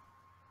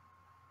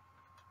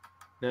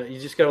 Now, you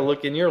just got to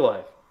look in your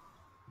life.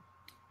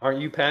 Aren't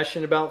you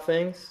passionate about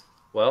things?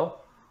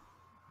 Well,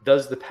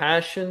 does the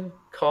passion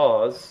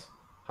cause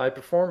high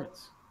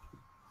performance?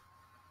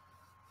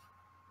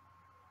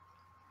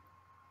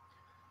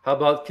 How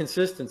about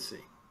consistency?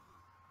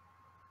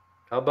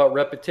 How about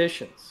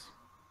repetitions?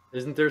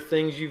 Isn't there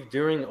things you're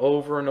doing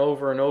over and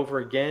over and over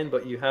again,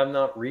 but you have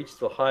not reached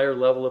the higher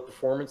level of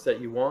performance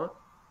that you want?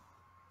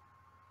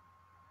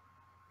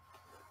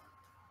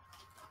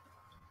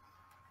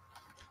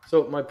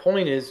 So my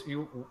point is,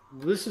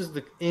 this is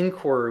the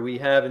inquiry we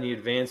have in the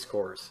advanced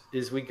course,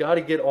 is we got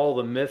to get all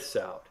the myths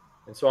out.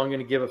 And so I'm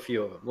going to give a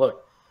few of them.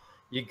 Look,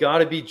 you got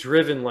to be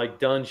driven like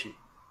Dungey.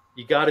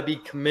 You got to be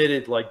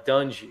committed like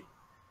Dungey.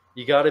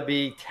 You got to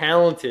be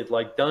talented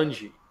like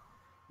Dungey.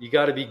 You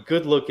got to be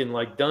good looking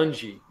like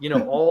Dungey. You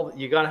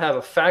got to have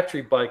a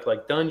factory bike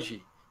like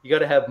Dungey. You got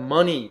to have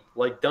money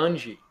like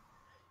Dungey.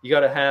 You got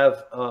to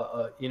have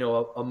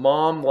a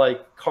mom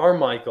like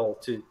Carmichael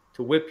to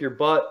whip your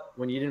butt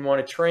when you didn't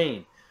want to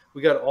train.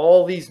 We got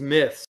all these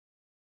myths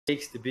it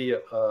takes to be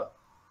a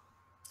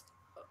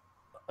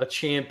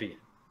champion,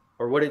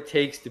 or what it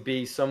takes to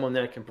be someone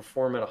that can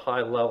perform at a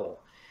high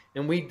level.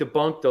 And we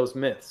debunk those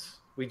myths.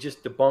 We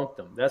just debunk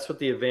them. That's what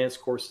the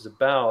advanced course is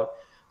about,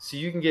 so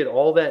you can get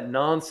all that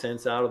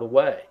nonsense out of the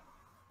way.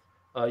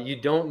 You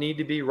don't need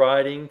to be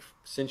riding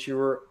since you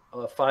were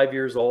 5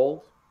 years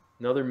old.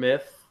 Another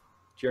myth.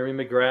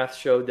 Jeremy McGrath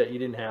showed that you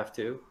didn't have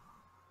to.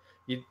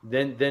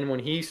 Then when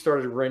he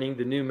started running,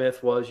 the new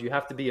myth was you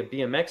have to be a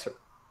BMXer.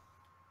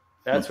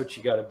 That's what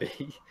you got to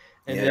be.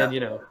 And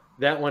then,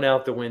 that went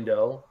out the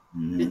window.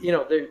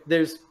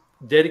 There's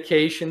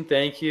dedication.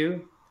 Thank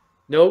you.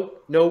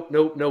 Nope.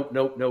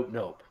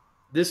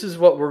 This is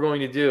what we're going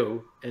to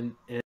do. And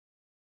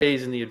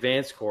days in the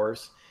advanced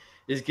course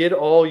is get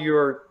all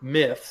your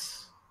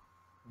myths,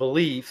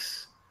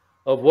 beliefs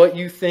of what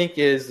you think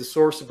is the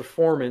source of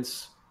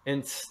performance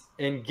and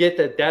get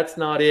that that's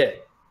not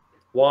it.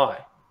 Why?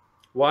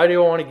 Why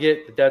do I want to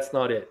get that that's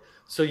not it?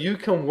 So you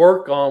can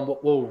work on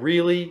what will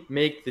really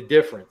make the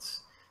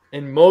difference.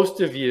 And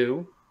most of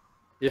you,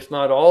 if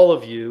not all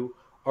of you,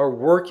 are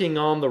working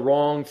on the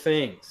wrong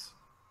things.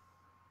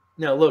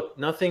 Now, look,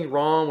 nothing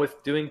wrong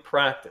with doing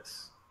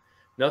practice.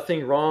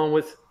 Nothing wrong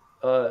with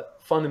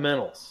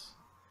fundamentals.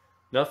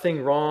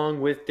 Nothing wrong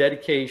with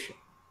dedication.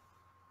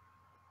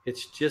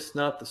 It's just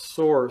not the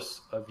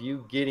source of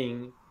you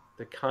getting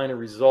the kind of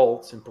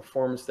results and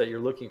performance that you're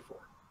looking for.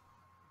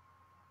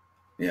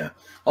 Yeah.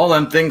 All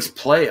them things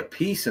play a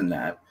piece in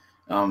that.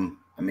 I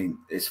mean,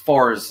 as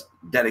far as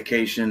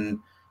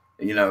dedication,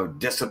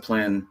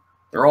 discipline,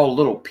 they're all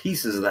little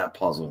pieces of that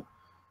puzzle,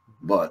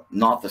 but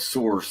not the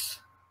source,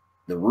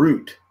 the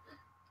root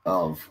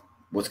of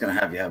what's going to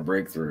have you have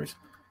breakthroughs.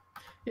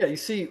 Yeah. You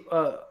see,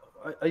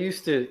 I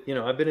used to,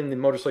 I've been in the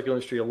motorcycle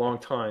industry a long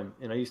time,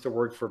 and I used to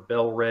work for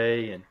Bell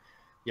Ray and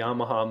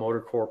Yamaha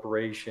Motor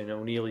Corporation,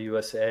 O'Neill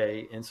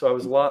USA. And so I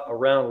was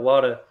around a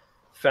lot of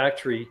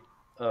factory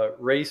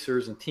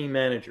racers and team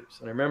managers.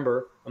 And I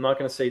remember, I'm not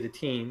going to say the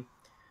team,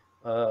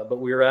 but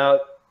we were out,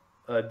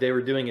 they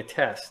were doing a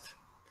test,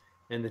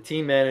 and the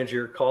team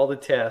manager called the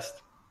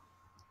test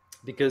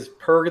because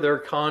per their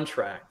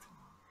contract,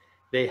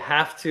 they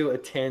have to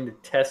attend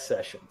test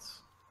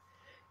sessions.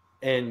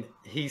 And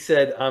he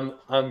said,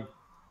 I'm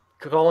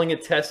calling a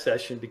test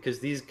session because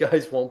these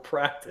guys won't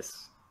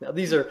practice. Now,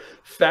 these are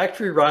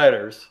factory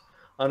riders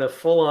on a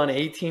full-on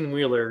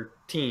 18-wheeler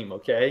team,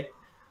 okay?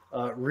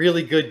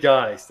 Really good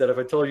guys that if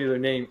I told you their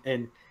name,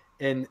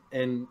 and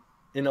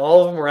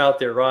all of them were out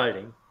there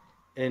riding,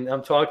 and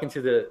I'm talking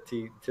to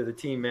the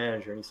team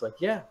manager, and he's like,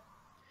 yeah,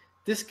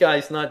 this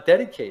guy's not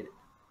dedicated.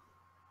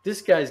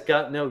 This guy's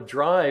got no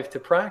drive to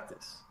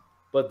practice,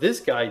 but this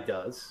guy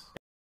does,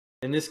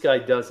 and this guy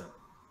doesn't.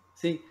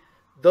 See,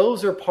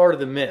 those are part of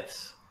the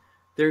myths.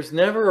 There's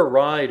never a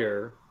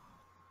rider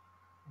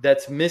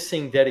that's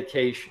missing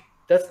dedication.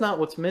 That's not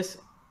what's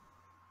missing.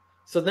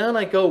 So then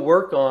I go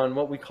work on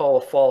what we call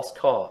a false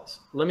cause.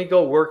 Let me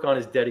go work on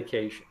his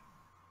dedication.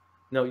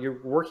 No,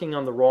 you're working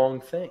on the wrong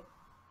thing.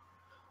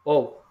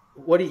 Oh,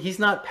 he's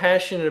not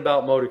passionate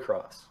about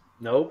motocross.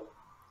 Nope,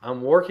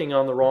 I'm working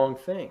on the wrong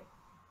thing.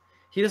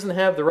 He doesn't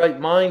have the right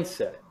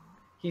mindset.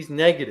 He's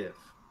negative.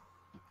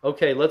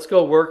 Okay, let's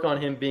go work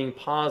on him being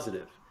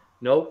positive.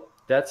 Nope,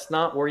 that's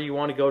not where you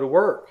want to go to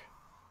work.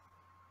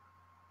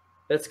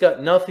 That's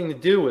got nothing to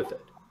do with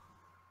it.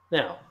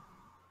 Now,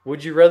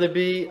 would you rather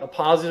be a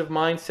positive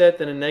mindset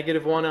than a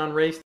negative one on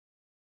race?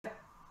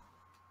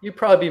 You'd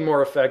probably be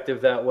more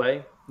effective that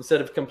way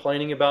instead of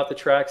complaining about the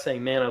track,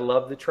 saying, man, I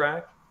love the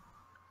track.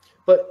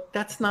 But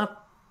that's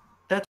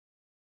the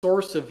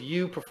source of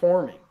you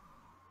performing.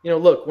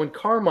 Look, when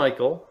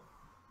Carmichael,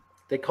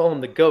 they call him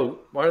the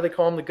GOAT. Why do they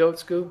call him the GOAT,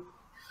 Scoob?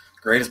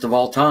 Greatest of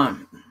all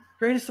time.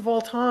 Greatest of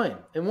all time.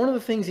 And one of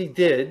the things he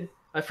did,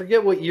 I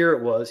forget what year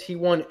it was, he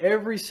won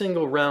every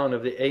single round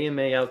of the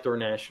AMA Outdoor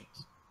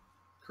Nationals.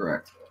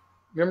 Correct.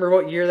 Remember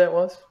what year that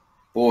was?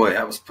 Boy,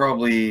 that was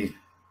probably,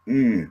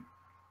 I'm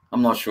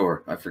not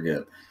sure. I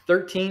forget.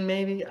 13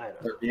 maybe? I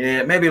don't know.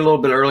 Yeah, maybe a little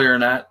bit earlier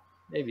than that.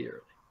 Maybe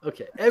early.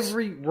 Okay,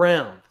 every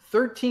round,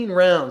 13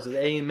 rounds of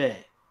the AMA,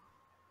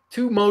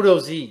 2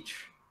 motos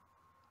each.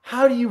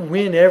 How do you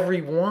win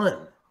every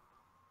one?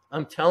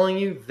 I'm telling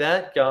you,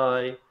 that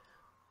guy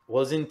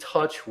was in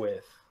touch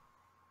with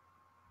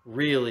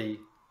really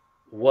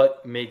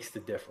what makes the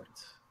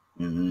difference.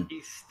 Mm-hmm.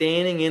 He's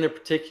standing in a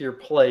particular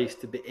place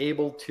to be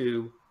able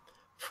to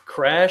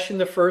crash in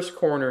the first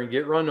corner and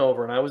get run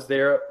over. And I was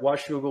there at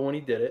Washougal when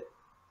he did it,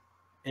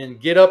 and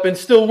get up and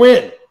still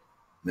win.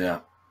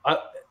 Yeah.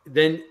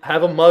 Then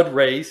have a mud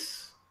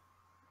race,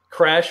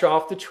 crash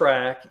off the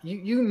track.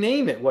 You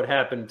name it. What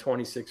happened in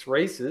 26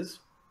 races,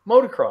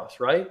 motocross,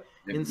 right?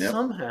 Yep. And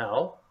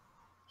somehow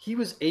he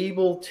was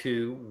able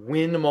to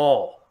win them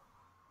all.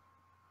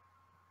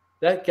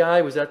 That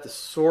guy was at the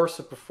source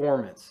of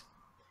performance.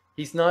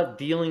 He's not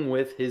dealing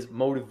with his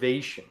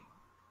motivation,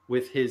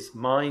 with his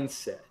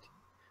mindset,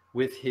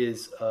 with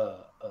his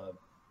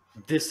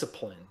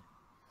discipline.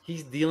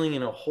 He's dealing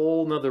in a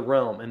whole nother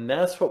realm, and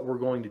that's what we're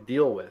going to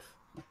deal with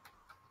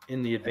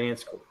in the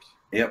advanced course.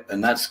 Yep,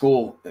 and that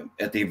school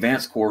at the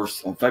advanced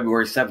course on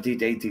February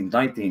 17th, 18th,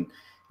 19th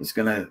is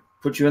going to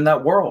put you in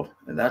that world,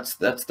 and that's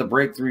the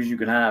breakthroughs you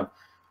can have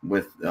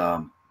with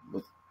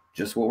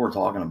just what we're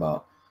talking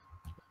about.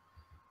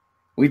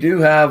 We do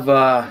have,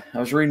 I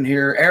was reading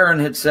here, Aaron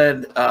had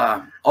said,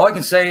 all I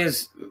can say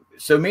is,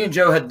 so me and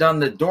Joe had done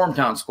the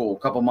Dormtown School a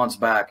couple months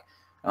back.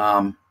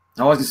 And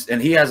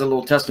he has a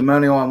little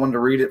testimonial. I wanted to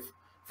read it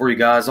for you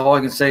guys. All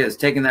I can say is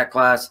taking that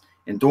class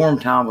in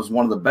Dormtown was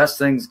one of the best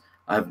things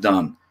I've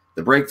done.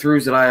 The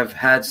breakthroughs that I have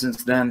had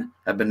since then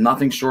have been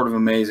nothing short of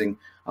amazing.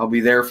 I'll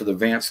be there for the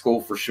Vance School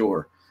for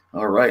sure.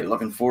 All right.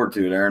 Looking forward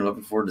to it, Aaron.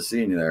 Looking forward to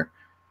seeing you there.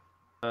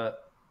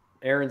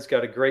 Aaron's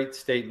got a great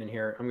statement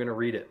here. I'm going to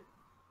read it.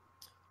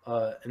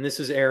 And this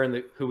is Aaron,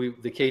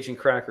 the Cajun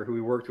Cracker, who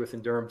we worked with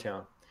in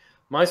Durhamtown.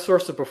 My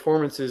source of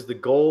performance is the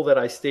goal that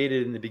I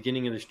stated in the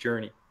beginning of this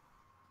journey.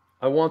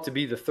 I want to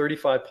be the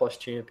 35-plus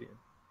champion.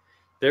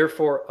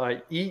 Therefore,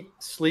 I eat,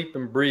 sleep,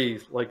 and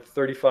breathe like the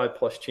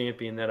 35-plus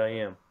champion that I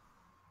am.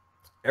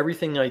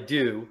 Everything I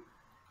do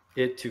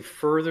it to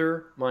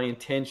further my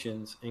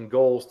intentions and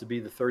goals to be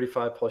the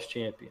 35-plus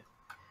champion.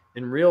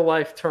 In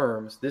real-life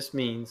terms, this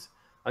means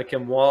I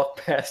can walk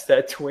past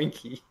that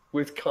Twinkie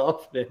with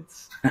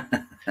confidence,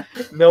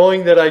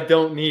 knowing that I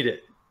don't need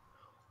it,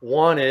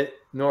 want it,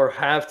 nor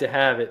have to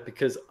have it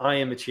because I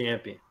am a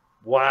champion.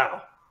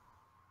 Wow.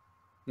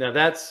 Now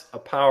that's a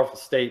powerful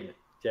statement,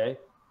 okay?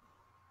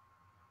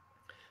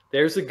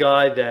 There's a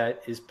guy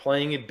that is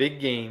playing a big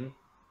game,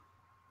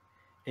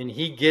 and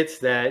he gets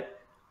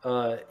that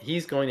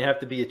he's going to have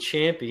to be a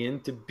champion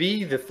to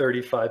be the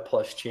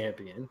 35-plus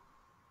champion.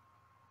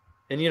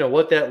 And you know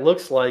what that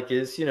looks like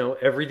is,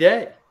 every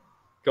day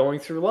going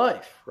through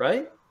life,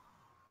 right?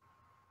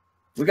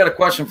 We got a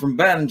question from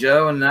Ben,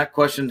 Joe, and that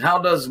question, how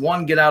does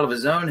one get out of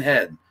his own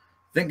head?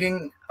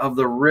 Thinking of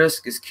the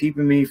risk is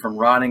keeping me from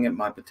riding at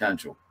my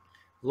potential.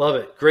 Love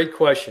it. Great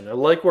question. I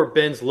like where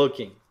Ben's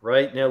looking,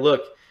 right? Now,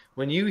 look,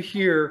 when you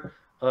hear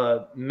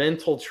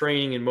mental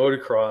training in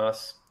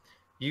motocross,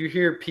 you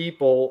hear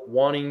people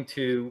wanting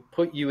to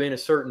put you in a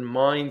certain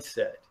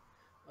mindset.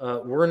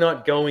 We're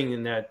not going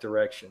in that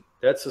direction.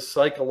 That's a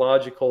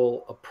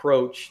psychological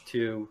approach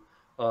to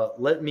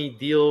let me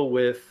deal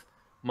with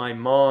my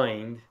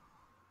mind,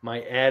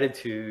 my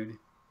attitude,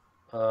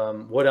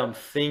 what I'm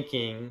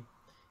thinking,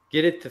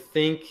 get it to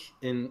think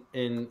and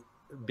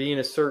be in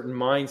a certain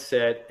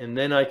mindset, and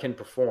then I can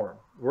perform.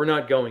 We're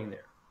not going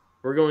there.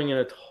 We're going in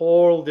a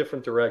total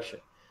different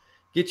direction.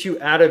 Get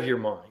you out of your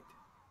mind.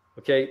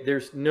 Okay?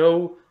 There's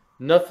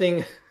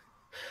nothing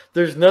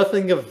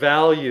of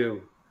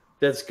value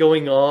that's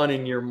going on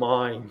in your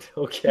mind.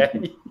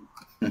 Okay?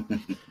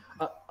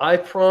 I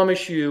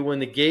promise you, when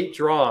the gate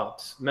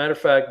drops, matter of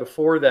fact,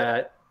 before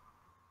that,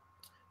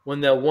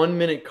 when that 1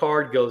 minute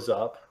card goes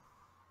up,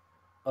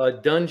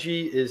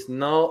 Dungey is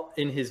not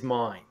in his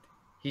mind.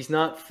 He's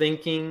not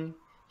thinking.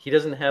 He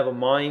doesn't have a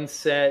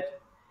mindset.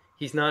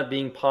 He's not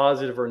being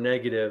positive or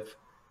negative.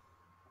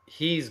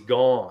 He's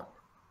gone.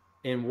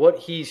 And what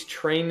he's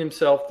trained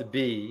himself to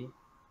be,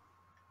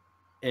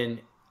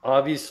 and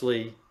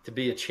obviously to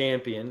be a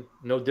champion,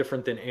 no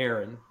different than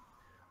Aaron,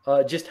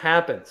 just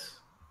happens.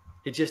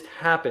 It just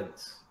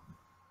happens.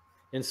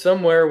 And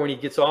somewhere when he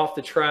gets off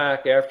the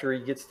track after he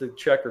gets the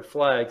checkered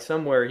flag,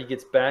 somewhere he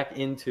gets back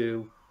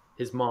into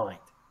his mind.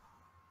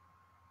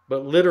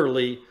 But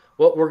literally,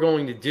 what we're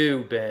going to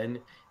do, Ben,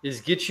 is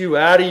get you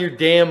out of your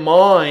damn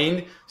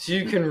mind so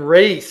you can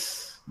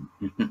race.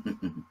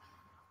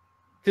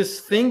 Because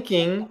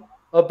thinking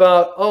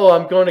about, oh,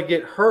 I'm going to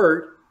get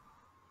hurt,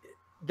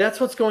 that's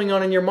what's going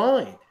on in your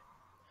mind.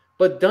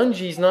 But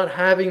Dungey's not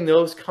having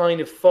those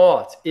kind of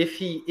thoughts. If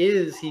he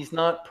is, he's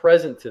not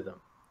present to them.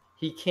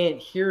 He can't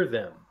hear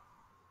them.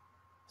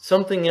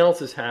 Something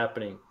else is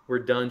happening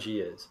where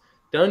Dungey is.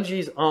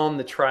 Dungey's on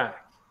the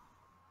track.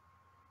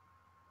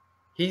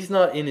 He's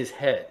not in his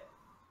head.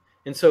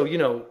 And so,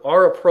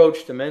 our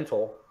approach to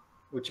mental,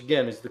 which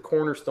again is the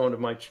cornerstone of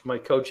my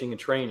coaching and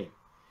training,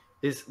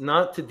 is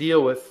not to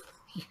deal with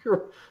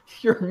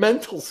your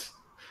mentals,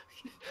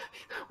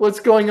 what's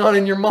going on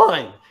in your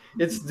mind.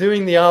 It's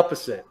doing the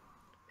opposite.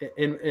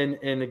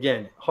 And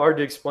again, hard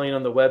to explain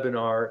on the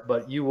webinar,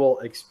 but you will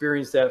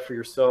experience that for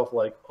yourself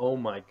like, oh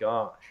my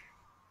gosh,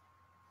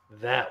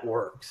 that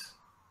works.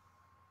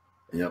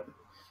 Yep.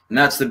 And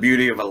that's the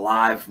beauty of a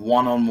live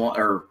one-on-one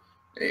or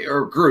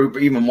group,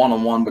 even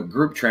one-on-one, but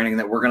group training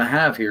that we're going to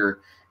have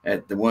here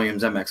at the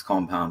Williams MX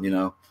compound.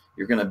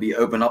 You're going to be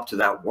open up to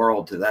that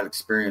world, to that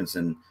experience,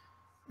 and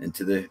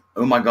to the,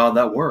 oh my God,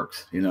 that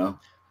works, Yeah.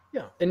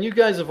 And you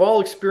guys have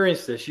all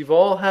experienced this. You've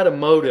all had a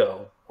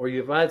moto, or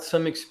you've had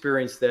some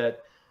experience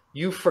that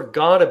you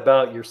forgot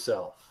about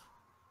yourself.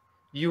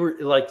 You were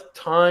like,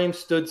 time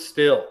stood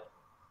still.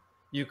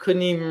 You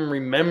couldn't even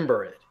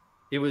remember it.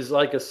 It was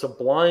like a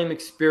sublime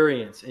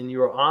experience, and you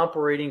were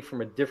operating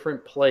from a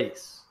different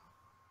place.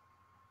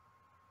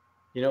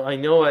 I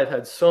know I've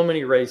had so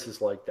many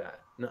races like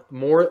that.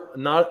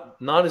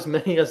 Not as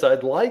many as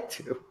I'd like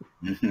to.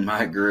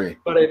 I agree.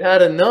 But I've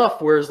had enough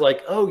where it's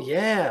like, oh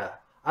yeah,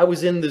 I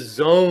was in the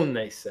zone,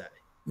 they say.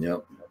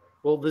 Yep.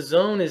 Well, the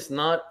zone is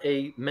not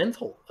a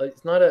mental.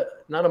 It's not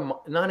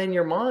in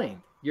your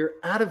mind. You're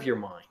out of your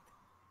mind.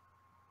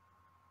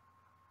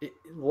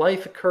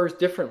 Life occurs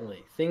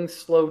differently. Things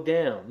slow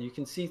down. You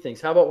can see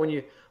things. How about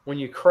when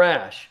you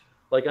crash?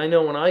 Like I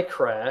know when I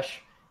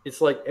crash,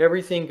 it's like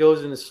everything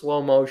goes into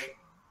slow motion.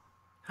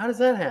 How does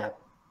that happen?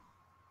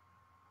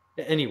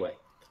 Anyway,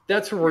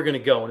 that's where we're going to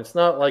go. And it's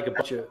not like a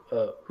bunch of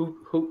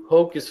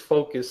hocus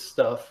pocus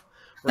stuff.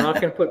 We're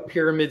not going to put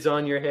pyramids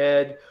on your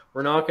head.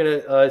 We're not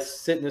going to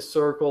sit in a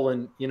circle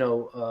and,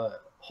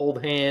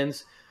 hold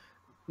hands.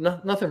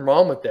 Nothing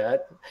wrong with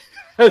that,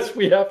 as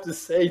we have to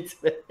say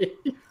today.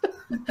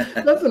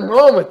 Nothing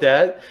wrong with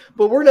that,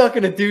 but we're not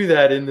going to do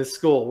that in this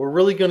school. We're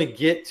really going to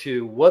get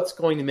to what's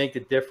going to make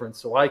the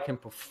difference so I can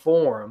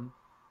perform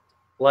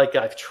like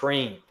I've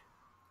trained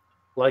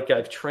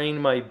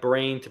my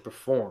brain to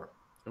perform.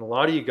 And a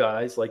lot of you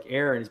guys, like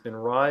Aaron, has been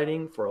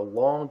riding for a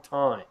long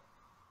time.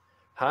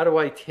 How do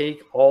I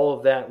take all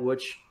of that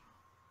which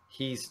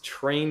he's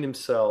trained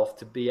himself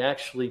to be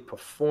actually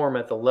perform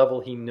at the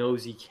level he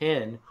knows he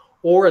can,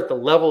 or at the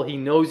level he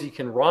knows he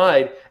can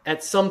ride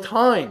at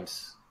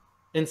sometimes,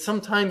 and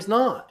sometimes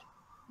not?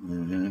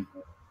 Mm-hmm.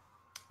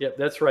 Yep,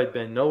 that's right,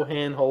 Ben. No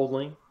hand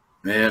holding.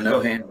 Yeah,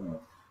 no hand holding.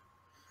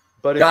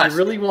 But if you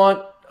really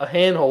want a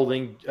hand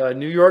holding,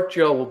 New York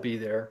Joe will be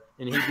there,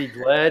 and he'd be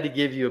glad to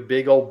give you a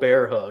big old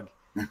bear hug.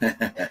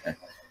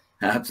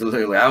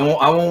 Absolutely. I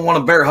won't want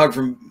a bear hug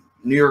from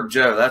New York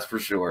Joe, that's for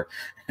sure.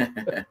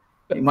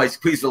 He might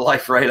squeeze the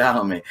life right out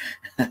of me.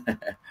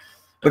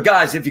 But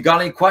guys, if you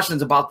got any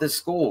questions about this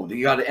school, do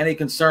you got any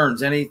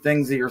concerns, any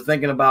things that you're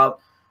thinking about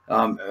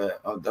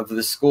of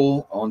this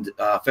school on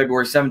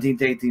February 17th,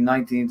 18th,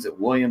 19th at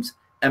Williams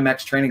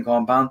MX Training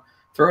Compound,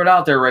 throw it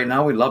out there right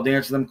now. We'd love to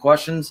answer them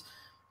questions.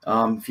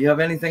 If you have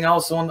anything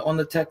else on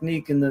the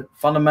technique and the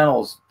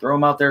fundamentals, throw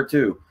them out there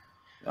too.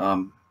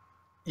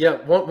 Yeah,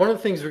 one of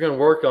the things we're going to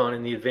work on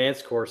in the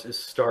advanced course is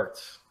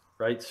starts,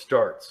 right?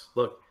 Starts.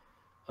 Look,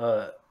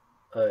 one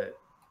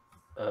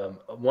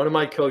of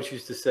my coaches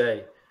used to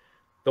say,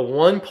 the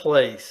one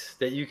place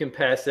that you can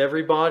pass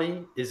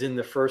everybody is in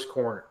the first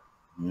corner.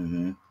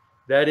 Mm-hmm.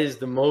 That is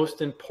the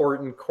most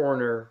important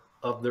corner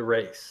of the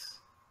race.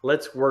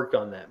 Let's work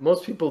on that.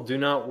 Most people do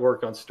not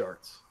work on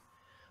starts.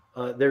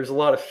 There's a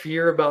lot of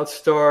fear about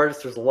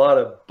starts. There's a lot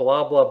of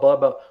blah, blah, blah,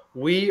 blah.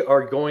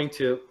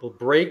 We'll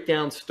break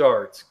down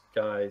starts,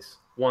 guys.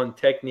 One,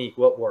 technique,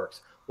 what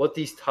works, what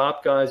these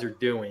top guys are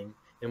doing,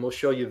 and we'll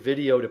show you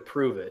video to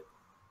prove it,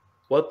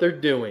 what they're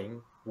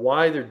doing,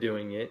 why they're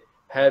doing it,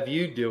 have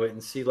you do it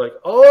and see like,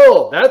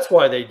 oh, that's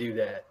why they do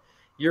that.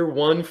 Your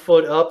 1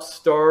 foot up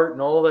start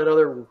and all that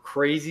other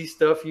crazy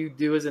stuff you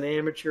do as an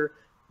amateur.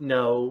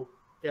 No,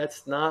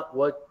 that's not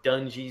what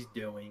Dungy's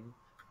doing.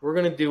 We're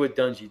going to do what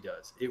Dungy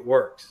does. It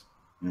works.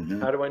 Mm-hmm.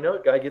 How do I know?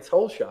 Guy gets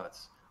hole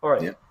shots. All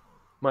right. Yeah.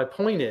 My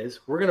point is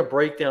we're going to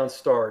break down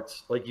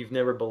starts like you've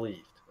never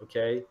believed,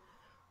 okay?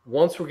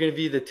 Once we're going to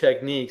be the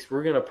techniques,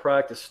 we're going to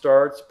practice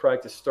starts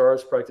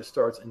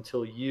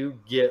until you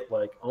get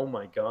like, oh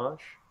my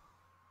gosh,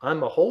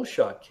 I'm a hole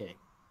shot king.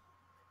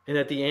 And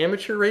at the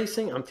amateur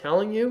racing, I'm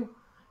telling you,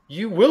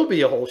 you will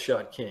be a hole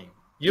shot king.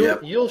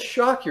 You'll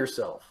shock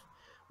yourself.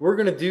 We're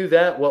going to do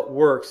that, what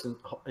works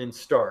in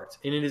starts.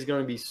 And it is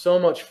going to be so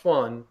much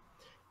fun.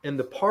 And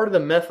the part of the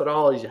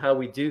methodology, how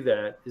we do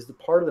that, is the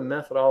part of the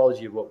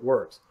methodology of what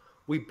works.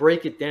 We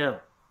break it down.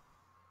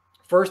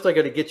 First, I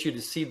got to get you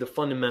to see the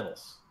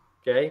fundamentals,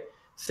 okay?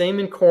 Same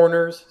in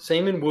corners,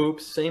 same in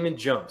whoops, same in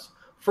jumps.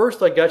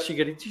 First, I got you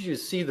to teach you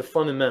to see the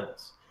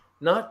fundamentals,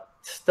 not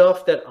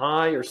stuff that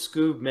I or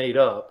Scoob made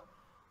up.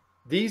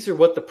 These are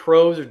what the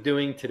pros are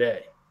doing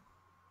today,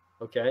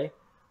 okay?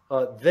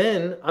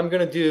 Then I'm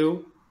going to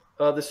do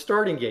the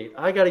starting gate.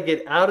 I got to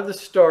get out of the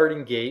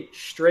starting gate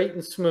straight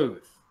and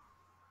smooth.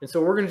 And so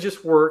we're going to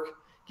just work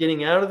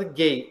getting out of the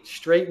gate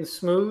straight and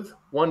smooth,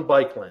 1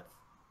 bike length.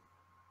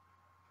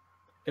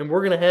 And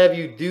we're going to have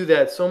you do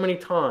that so many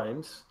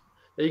times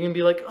that you can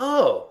be like,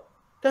 oh,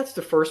 that's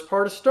the first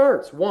part of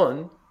starts.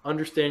 1,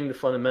 understanding the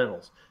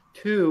fundamentals.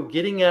 2,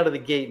 getting out of the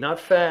gate, not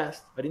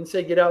fast. I didn't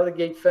say get out of the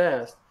gate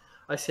fast.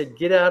 I said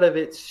get out of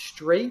it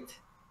straight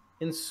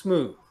and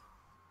smooth.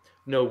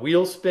 No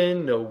wheel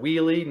spin, no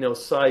wheelie, no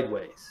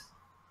sideways.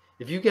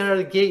 If you get out of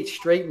the gate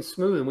straight and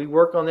smooth and we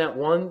work on that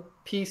one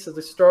piece of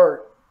the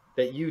start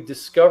that you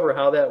discover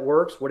how that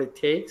works, what it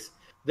takes,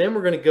 then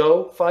we're going to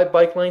go 5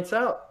 bike lengths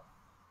out.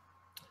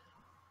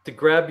 To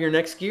grab your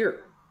next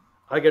gear,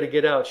 I got to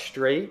get out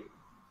straight,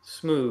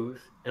 smooth,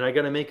 and I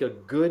got to make a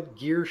good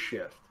gear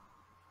shift,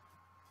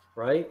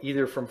 right?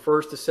 Either from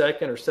first to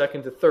second or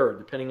second to third,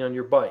 depending on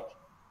your bike.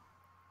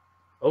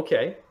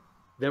 Okay,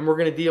 then we're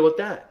going to deal with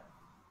that.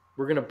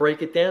 We're going to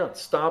break it down,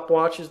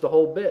 stopwatches, the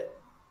whole bit.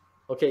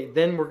 Okay,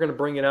 then we're going to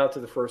bring it out to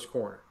the first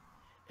corner.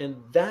 And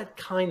that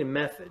kind of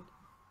method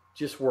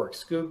just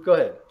works. Scoob, go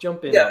ahead,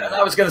 jump in. Yeah, and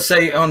I was going to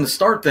say on the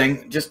start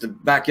thing, just to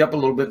back you up a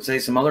little bit and say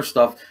some other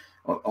stuff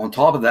on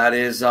top of that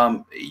is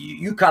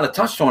you kind of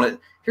touched on it.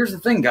 Here's the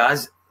thing,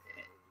 guys.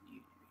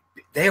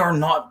 They are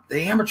not,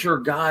 the amateur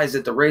guys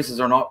at the races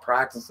are not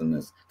practicing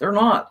this. They're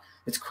not.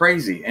 It's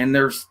crazy. And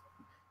there's,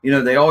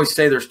 they always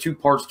say there's 2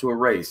 parts to a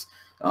race.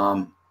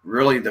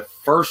 Really, the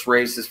first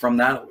race is from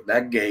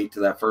that gate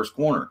to that first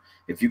corner.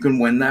 If you can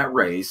win that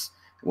race,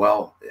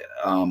 well,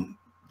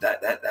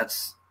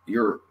 that's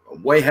you're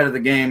way ahead of the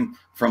game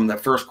from the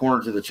first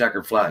corner to the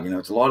checkered flag.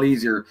 It's a lot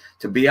easier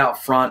to be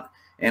out front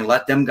and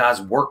let them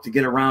guys work to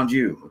get around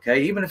you.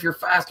 Okay, even if you're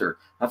faster.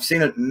 I've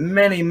seen it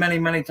many, many,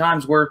 many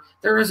times where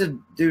there is a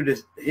dude,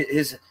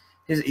 he's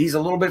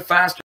a little bit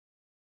faster,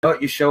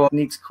 but you show up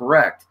techniques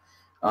correct.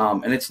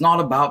 And it's not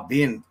about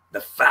being the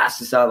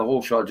fastest out of the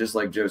whole shot, just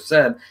like Joe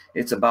said.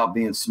 It's about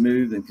being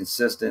smooth and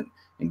consistent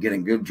and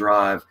getting good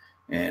drive.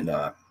 And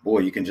boy,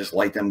 you can just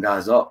light them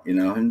guys up,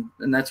 and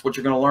that's what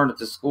you're going to learn at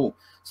this school.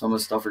 Some of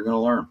the stuff you're going to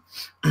learn.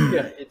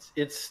 Yeah,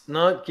 it's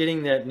not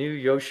getting that new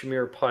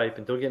Yoshimura pipe.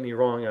 And don't get me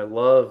wrong, I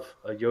love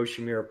a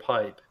Yoshimura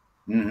pipe.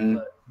 Mm-hmm.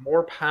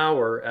 More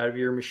power out of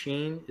your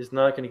machine is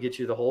not going to get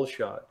you the whole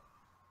shot.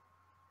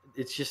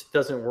 It just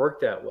doesn't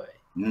work that way.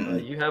 Mm-hmm.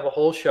 You have a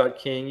whole shot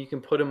king, you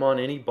can put him on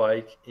any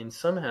bike, and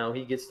somehow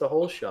he gets the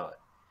whole shot.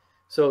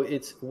 So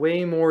it's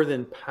way more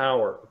than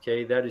power,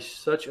 okay? That is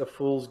such a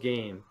fool's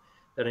game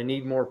that I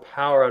need more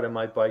power out of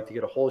my bike to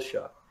get a whole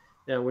shot.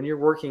 Now, when you're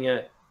working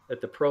at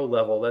the pro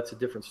level, that's a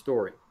different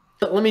story.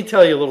 Let me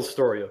tell you a little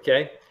story,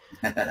 okay?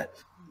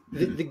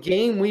 The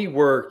game we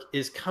work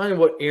is kind of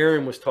what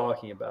Aaron was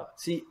talking about.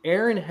 See,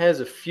 Aaron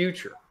has a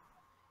future.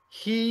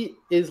 He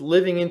is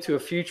living into a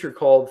future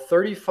called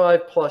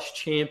 35 plus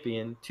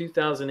champion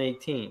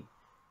 2018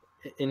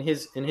 in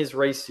his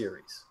race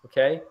series.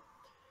 Okay,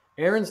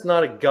 Aaron's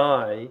not a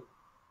guy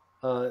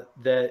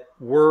that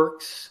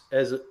works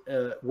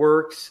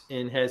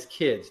and has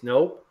kids.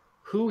 Nope.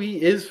 Who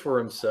he is for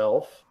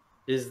himself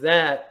is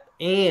that,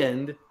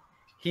 and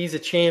he's a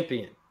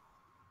champion.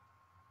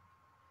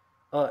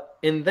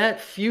 In that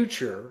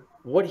future,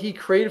 what he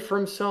created for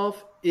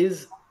himself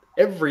is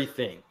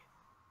everything.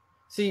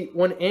 See,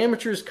 when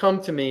amateurs come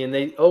to me and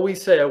they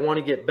always say, I want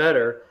to get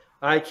better,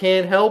 I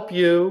can't help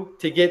you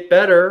to get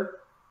better.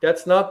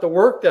 That's not the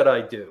work that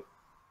I do.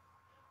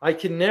 I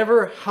can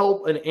never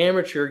help an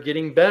amateur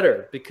getting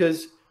better,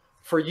 because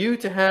for you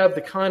to have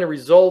the kind of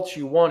results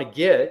you want to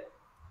get,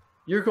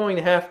 you're going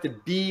to have to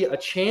be a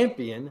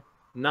champion,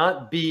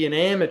 not be an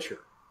amateur.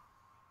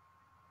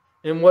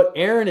 And what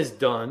Aaron has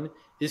done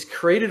is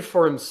created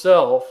for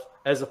himself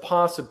as a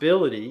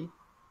possibility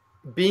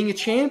being a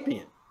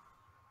champion.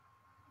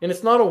 And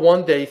it's not a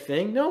one-day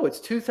thing. No, it's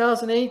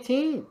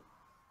 2018.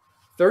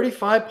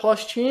 35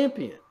 plus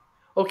champion.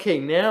 Okay,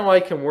 now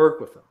I can work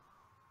with him.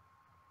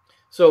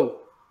 So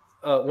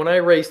when I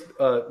raced,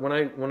 when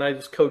I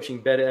was coaching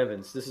Ben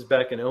Evans, this is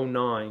back in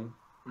 2009.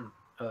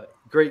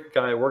 Great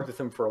guy. I worked with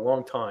him for a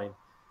long time.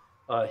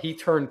 He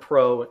turned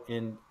pro,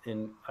 and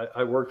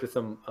I worked with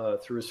him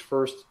through his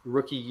first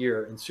rookie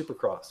year in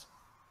Supercross.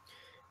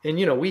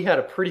 And, we had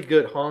a pretty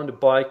good Honda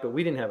bike, but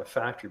we didn't have a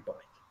factory bike.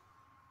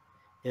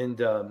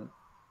 And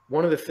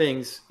one of the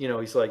things,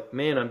 he's like,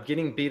 man, I'm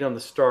getting beat on the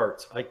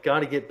starts. I got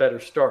to get better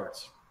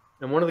starts.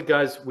 And one of the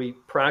guys we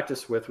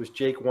practiced with was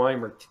Jake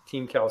Weimer,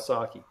 Team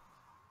Kawasaki.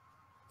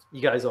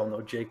 You guys all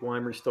know Jake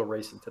Weimer. He's still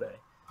racing today.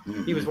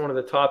 Mm-hmm. He was one of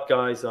the top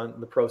guys on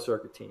the pro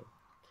circuit team.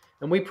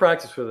 And we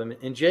practiced with him.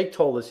 And Jake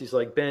told us, he's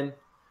like, Ben,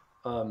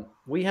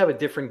 we have a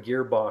different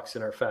gearbox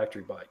in our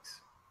factory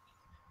bikes.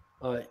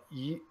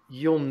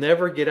 You'll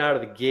never get out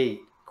of the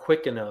gate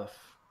quick enough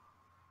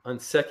on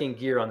second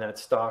gear on that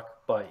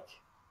stock bike.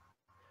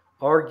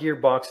 Our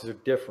gearboxes are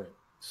different.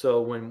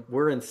 So when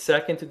we're in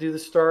second to do the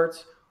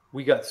starts,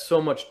 we got so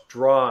much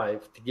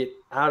drive to get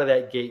out of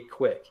that gate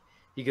quick.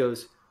 He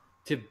goes,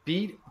 to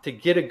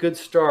get a good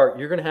start,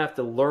 you're going to have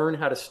to learn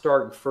how to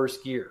start in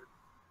first gear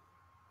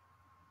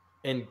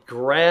and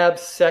grab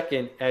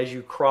second as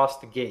you cross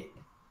the gate.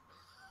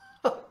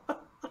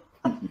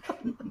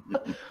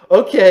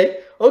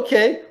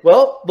 Okay.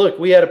 Well, look,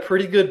 we had a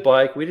pretty good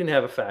bike. We didn't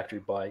have a factory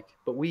bike,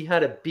 but we had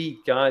to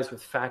beat guys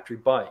with factory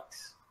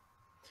bikes.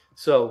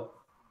 So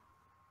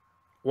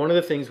one of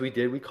the things we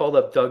did, we called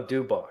up Doug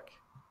Dubach.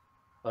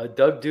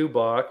 Doug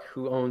Dubach,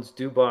 who owns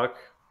Dubach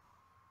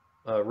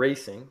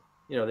Racing,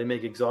 they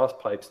make exhaust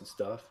pipes and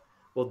stuff.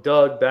 Well,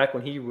 Doug, back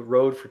when he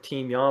rode for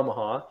Team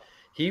Yamaha,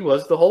 he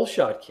was the whole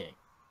shot king.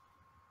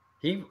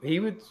 He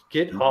would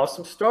get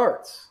awesome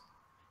starts.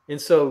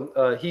 And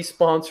so he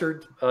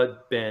sponsored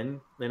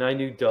Ben, and I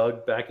knew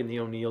Doug back in the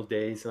O'Neill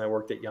days, and I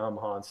worked at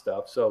Yamaha and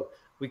stuff. So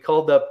we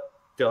called up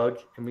Doug,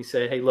 and we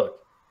said, hey, look,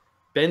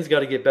 Ben's got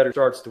to get better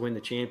starts to win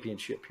the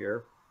championship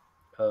here.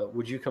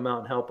 Would you come out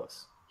and help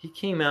us? He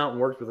came out and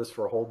worked with us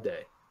for a whole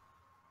day.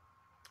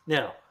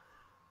 Now,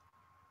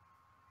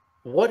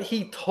 what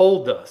he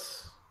told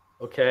us,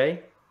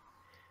 okay,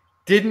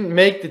 didn't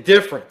make the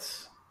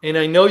difference. And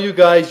I know you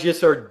guys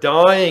just are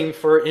dying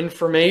for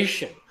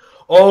information.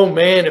 Oh,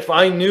 man, if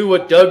I knew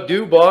what Doug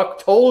Dubach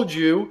told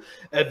you,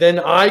 then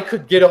I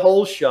could get a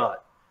whole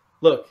shot.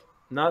 Look,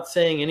 not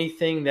saying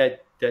anything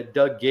that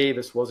Doug gave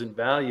us wasn't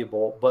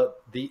valuable,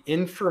 but the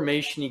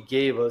information he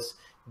gave us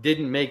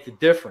didn't make the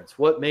difference.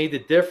 What made the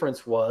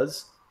difference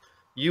was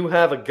you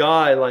have a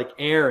guy like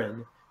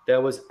Aaron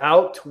that was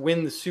out to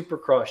win the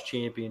Supercross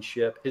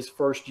championship his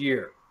first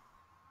year.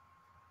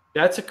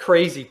 That's a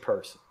crazy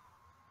person,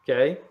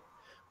 okay?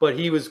 But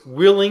he was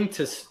willing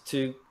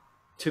to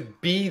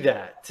be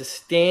that, to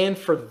stand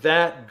for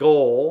that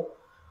goal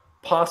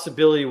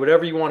possibility,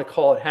 whatever you want to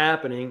call it,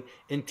 happening,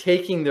 and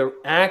taking the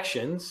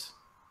actions,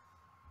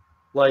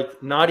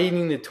 like not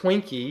eating the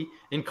Twinkie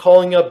and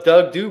calling up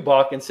Doug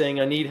Dubach and saying,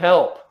 I need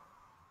help.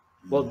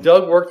 Well,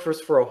 Doug worked for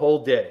us for a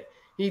whole day.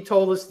 He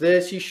told us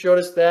this. He showed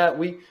us that.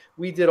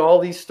 We did all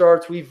these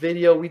starts. We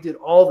did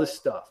all this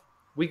stuff.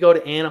 We go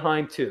to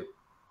Anaheim too.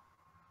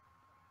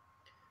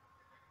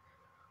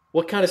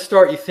 What kind of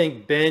start you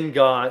think Ben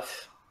got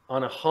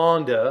on a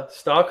Honda,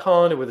 stock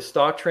Honda with a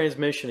stock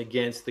transmission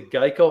against the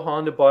Geico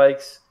Honda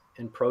bikes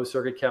and Pro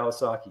Circuit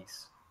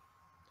Kawasaki's?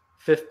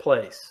 Fifth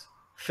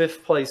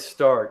place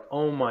start.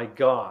 Oh my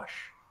gosh.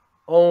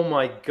 Oh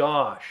my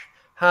gosh.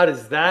 How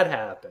does that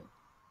happen?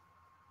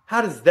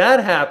 How does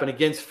that happen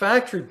against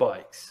factory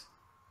bikes?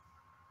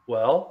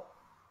 Well,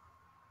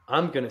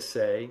 I'm going to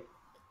say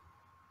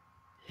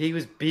he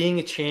was being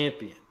a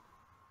champion.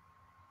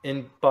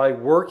 And by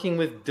working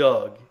with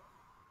Doug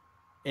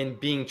and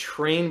being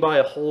trained by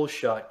a hole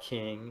shot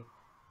king,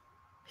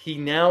 he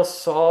now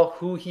saw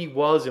who he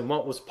was and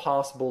what was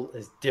possible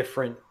as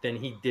different than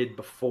he did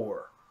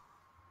before.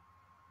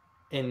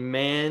 And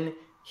man,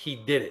 he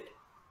did it.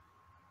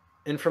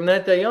 And from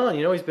that day on,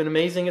 he's been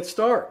amazing at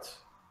starts.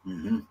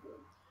 Mm-hmm.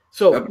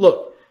 So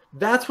look,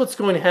 that's what's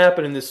going to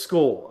happen in this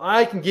school.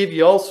 I can give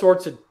you all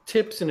sorts of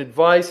tips and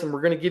advice, and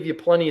we're going to give you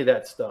plenty of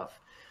that stuff.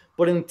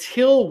 But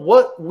until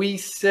what we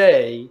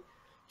say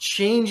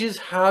changes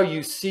how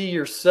you see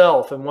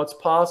yourself and what's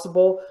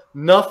possible,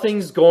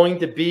 nothing's going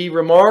to be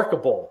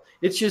remarkable.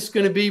 It's just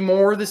going to be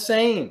more of the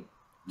same,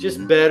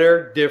 just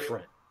better,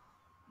 different.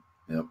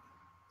 Yep.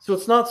 So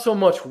it's not so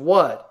much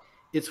what,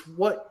 it's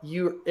what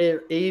you're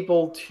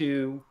able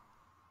to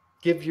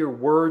give your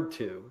word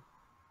to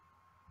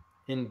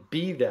and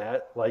be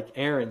that, like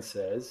Aaron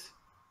says,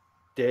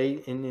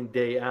 day in and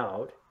day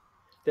out,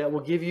 that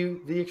will give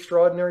you the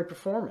extraordinary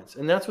performance.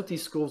 And that's what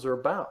these schools are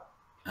about.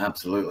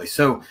 Absolutely.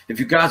 So if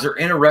you guys are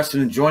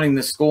interested in joining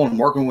this school and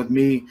working with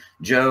me,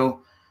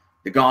 Joe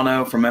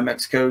Degano from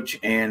MX Coach,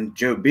 and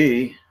Joe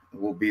B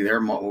will be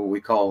there, what we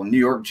call New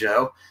York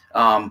Joe.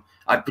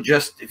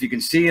 If you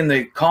can see in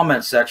the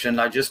comment section,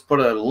 I just put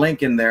a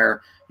link in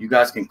there. You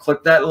guys can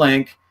click that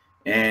link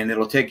and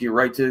it'll take you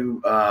right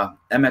to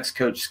MX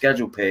Coach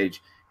schedule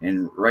page.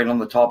 And right on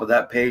the top of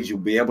that page, you'll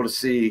be able to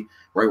see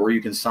right where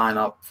you can sign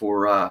up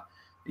for,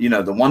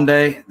 the 1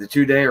 day, the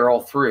 2 day, or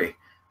all three.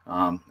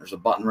 There's a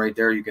button right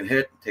there you can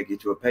hit, take you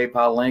to a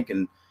PayPal link,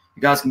 and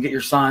you guys can get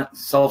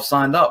yourself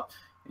signed up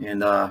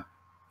and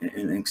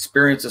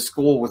experience a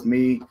school with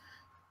me,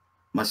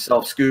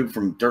 myself, Scoob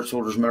from Dirt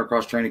Soldiers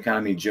Motocross Training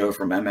Academy, Joe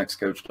from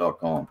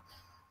mxcoach.com.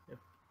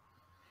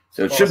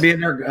 So it should be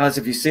in there, guys.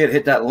 If you see it,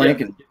 hit that link.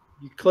 Yeah. And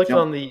you click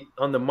on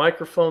the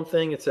microphone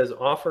thing. It says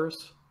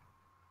offers.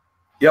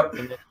 Yep.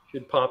 And it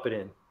should pop it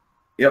in.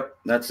 Yep,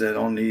 that's it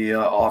on the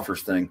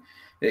offers thing.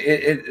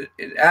 It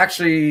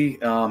actually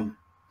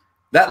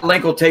that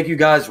link will take you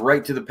guys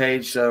right to the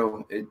page.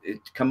 So it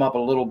come up a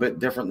little bit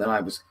different than I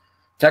was.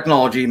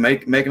 Technology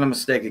making a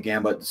mistake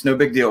again, but it's no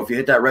big deal. If you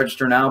hit that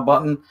register now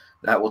button,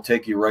 that will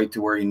take you right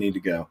to where you need to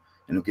go,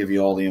 and it'll give you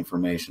all the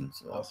information.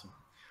 So. Awesome.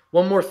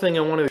 One more thing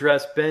I want to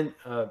address, Ben.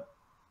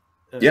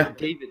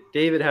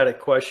 David had a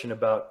question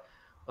about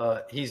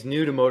he's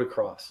new to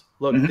motocross.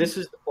 Look, this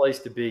is the place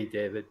to be,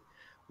 David.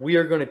 We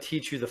are going to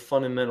teach you the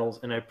fundamentals,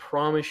 and I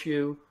promise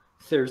you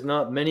there's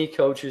not many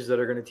coaches that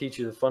are going to teach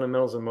you the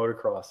fundamentals of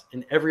motocross.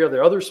 In every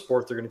other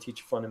sport, they're going to teach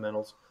you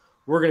fundamentals.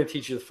 We're going to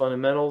teach you the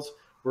fundamentals.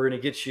 We're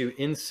going to get you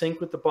in sync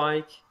with the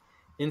bike,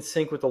 in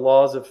sync with the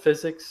laws of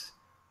physics.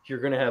 You're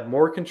going to have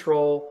more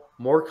control,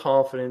 more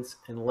confidence,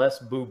 and less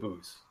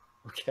boo-boos,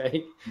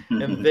 okay?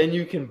 And then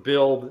you can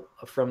build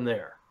from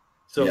there.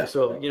 So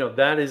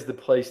that is the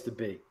place to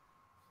be.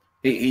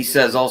 He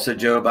says also,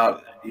 Joe,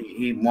 about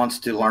he wants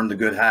to learn the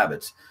good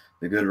habits,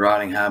 the good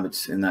riding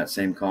habits in that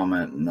same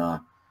comment.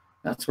 And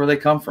that's where they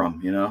come from,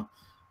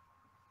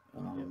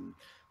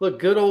 Look,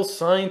 good old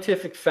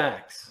scientific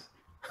facts.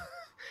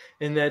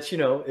 And that,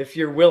 if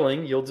you're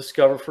willing, you'll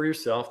discover for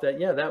yourself that,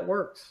 that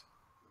works.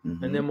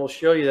 And then we'll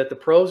show you that the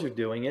pros are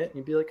doing it. And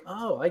you'll be like,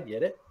 oh, I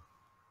get it.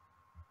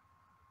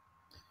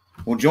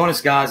 Well, join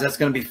us, guys. That's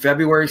going to be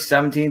February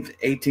 17th,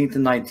 18th,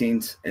 and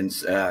 19th in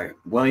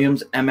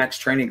Williams MX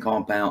Training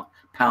Compound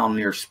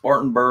near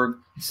Spartanburg,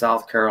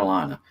 South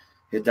Carolina.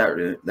 Hit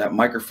that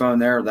microphone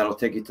there. That'll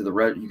take you to the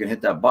red. You can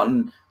hit that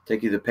button,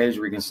 take you to the page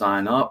where you can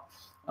sign up.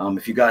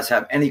 If you guys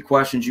have any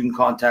questions, you can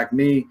contact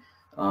me,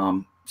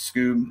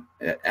 Scoob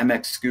at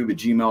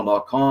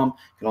mxscoob@gmail.com.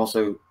 You can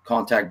also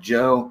contact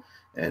Joe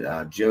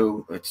at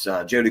Joe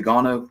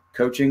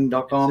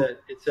DeganoCoaching.com.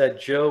 It's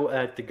at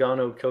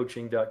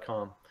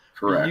joe@DeganoCoaching.com.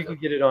 Correct. You can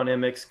get it on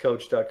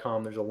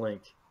mxcoach.com. There's a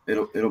link.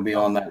 It'll be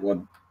on that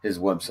his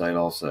website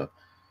also.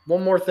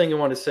 One more thing I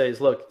want to say is,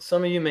 look,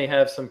 some of you may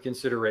have some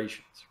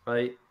considerations,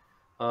 right?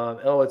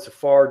 It's a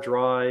far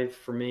drive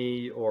for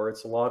me, or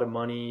it's a lot of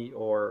money,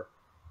 or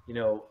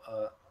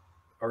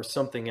or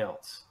something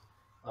else.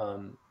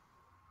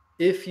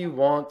 If you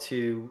want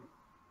to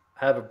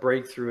have a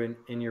breakthrough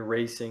in your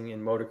racing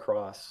in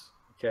motocross,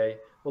 okay,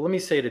 well, let me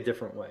say it a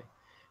different way.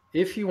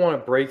 if you want a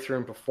breakthrough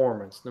in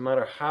performance, no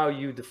matter how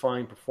you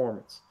define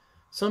performance,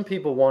 some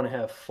people want to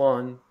have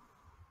fun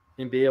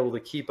and be able to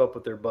keep up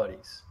with their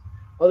buddies.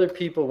 Other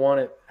people want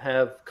to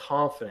have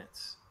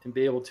confidence and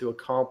be able to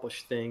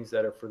accomplish things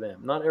that are for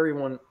them. Not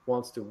everyone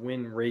wants to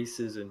win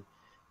races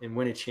and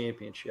win a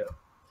championship.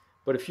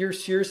 But if you're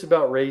serious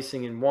about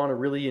racing and want to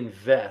really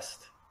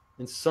invest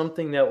in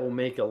something that will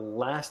make a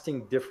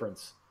lasting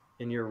difference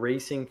in your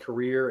racing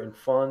career and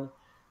fun,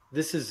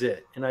 this is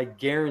it. And I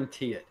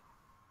guarantee it.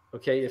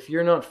 Okay, if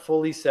you're not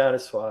fully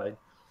satisfied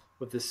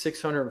with the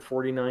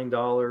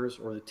 $649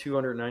 or the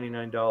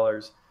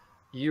 $299,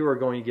 you are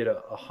going to get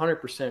a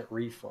 100%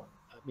 refund.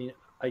 I mean,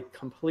 I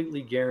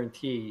completely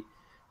guarantee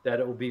that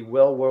it will be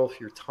well worth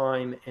your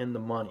time and the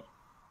money.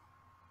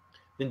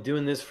 Been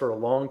doing this for a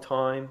long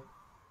time.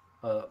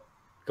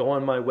 Go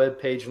on my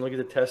webpage and look at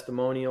the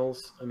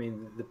testimonials. I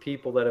mean, the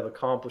people that have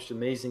accomplished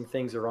amazing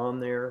things are on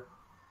there.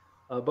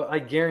 But I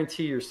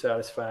guarantee your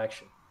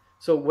satisfaction.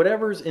 So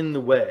whatever's in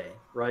the way,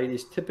 right,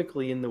 is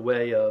typically in the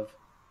way of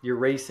your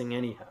racing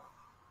anyhow.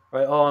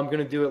 Right? Oh, I'm going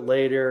to do it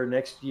later,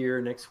 next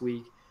year, next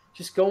week.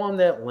 Just go on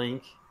that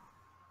link,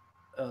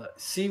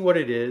 see what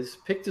it is,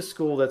 pick the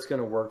school that's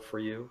going to work for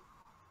you.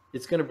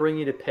 It's going to bring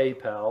you to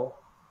PayPal.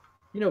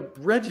 You know,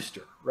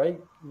 register,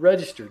 right?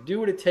 Register. Do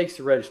what it takes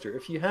to register.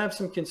 If you have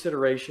some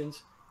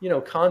considerations, you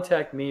know,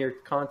 contact me or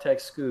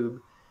contact Scoob,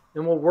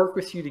 and we'll work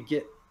with you to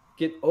get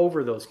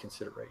over those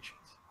considerations.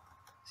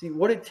 See,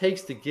 what it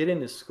takes to get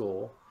into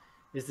school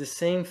is the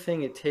same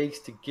thing it takes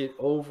to get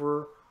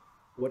over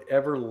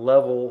whatever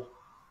level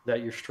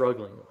that you're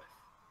struggling with.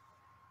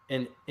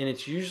 And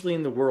it's usually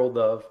in the world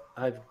of,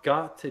 I've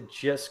got to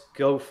just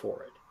go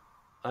for it.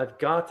 I've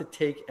got to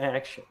take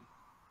action.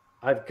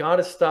 I've got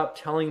to stop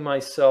telling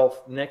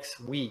myself next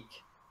week,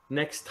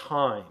 next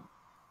time,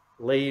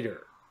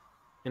 later.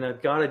 And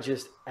I've got to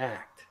just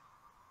act.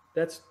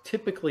 That's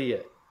typically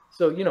it.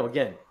 So, you know,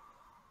 again,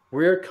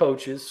 we're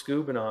coaches,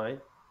 Scoob and I.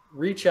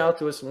 Reach out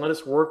to us and let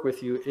us work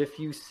with you if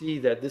you see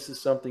that this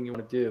is something you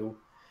want to do,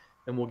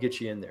 and we'll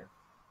get you in there.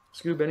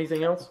 Scoob,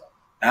 anything else?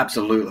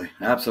 Absolutely.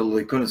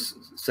 Absolutely. Couldn't have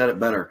said it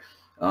better.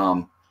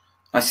 I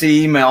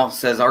see email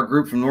says our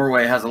group from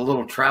Norway has a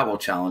little travel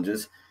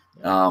challenges.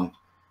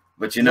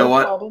 But you know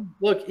what? Problem.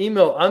 Look,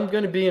 email. I'm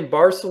going to be in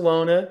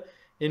Barcelona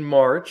in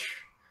March.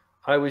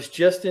 I was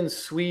just in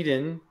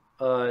Sweden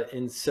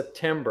in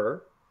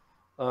September.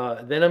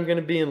 Then I'm going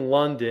to be in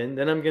London.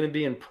 Then I'm going to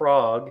be in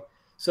Prague.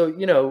 So,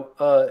 you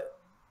know,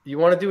 you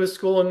want to do a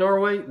school in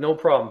Norway? No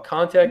problem.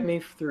 Contact me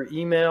through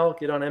email.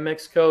 Get on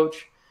MX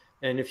Coach.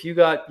 And if you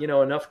got, you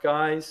know, enough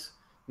guys,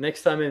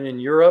 next time I'm in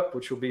Europe,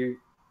 which will be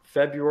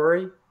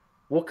February,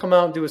 we'll come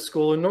out and do a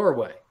school in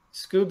Norway.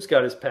 Scoob's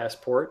got his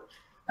passport.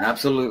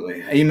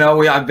 Absolutely. Email.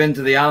 I've been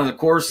to the island of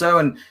Corso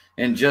and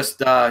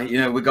just, you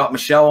know, we got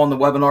Michelle on the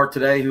webinar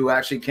today who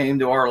actually came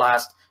to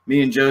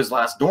me and Joe's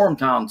last dorm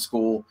town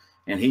school,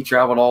 and he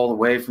traveled all the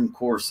way from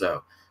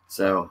Corso.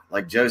 So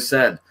like Joe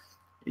said,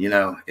 you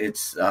know,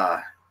 it's,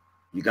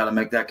 you got to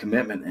make that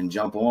commitment and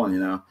jump on, you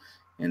know,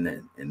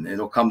 and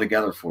it'll come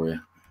together for you.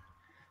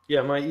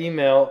 Yeah. My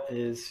email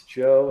is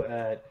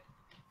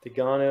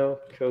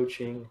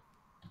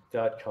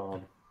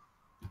joe@deganocoaching.com.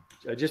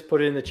 I just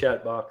put it in the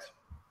chat box.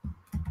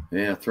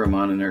 Yeah, throw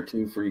mine in there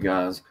too for you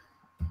guys,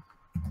 so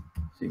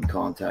you can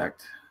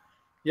contact.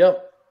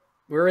 Yep,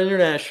 we're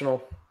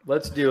international.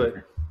 Let's do it.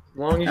 As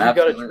long as you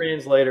got a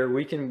translator,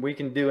 we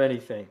can do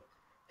anything.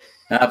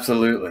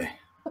 Absolutely.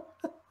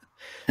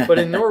 But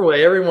in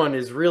Norway, everyone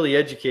is really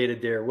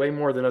educated there, way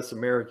more than us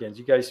Americans.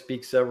 You guys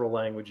speak several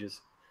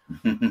languages.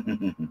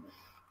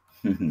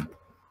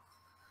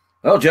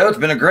 Well, Joe, it's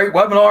been a great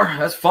webinar.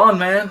 That's fun,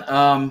 man.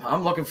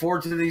 I'm looking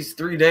forward to these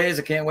 3 days.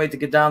 I can't wait to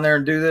get down there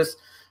and do this.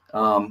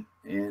 And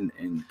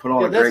put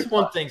on a great. That's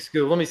one thing,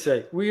 Scoob. Let me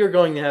say, we are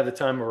going to have the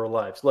time of our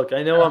lives. Look,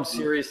 I know I'm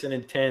serious and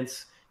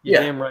intense.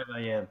 You're damn right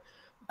I am.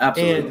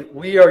 Absolutely. And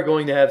we are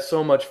going to have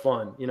so much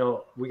fun. You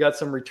know, we got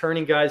some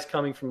returning guys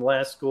coming from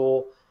last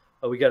school.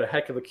 We got a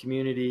heck of a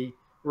community.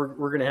 We're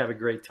going to have a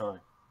great time.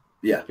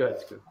 Yeah. Go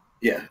ahead, Scoob.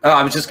 Yeah.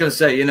 I was just going to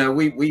say, you know,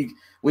 we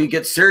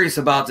get serious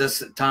about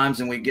this at times,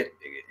 and we get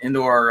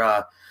into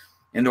our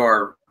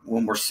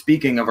when we're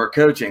speaking of our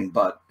coaching,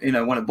 but you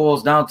know, when it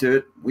boils down to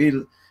it, we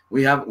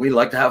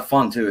like to have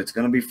fun too. It's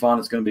going to be fun.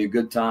 It's going to be a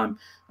good time.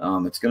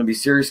 It's going to be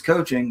serious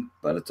coaching,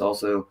 but it's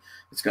going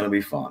to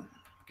be fun.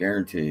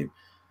 Guaranteed.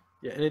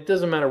 Yeah. And it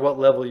doesn't matter what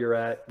level you're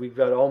at. We've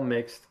got all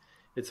mixed.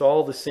 It's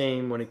all the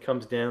same when it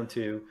comes down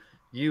to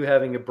you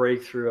having a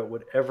breakthrough at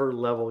whatever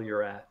level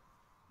you're at.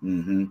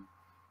 Mm-hmm.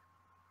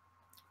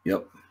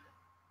 Yep.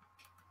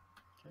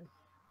 Okay.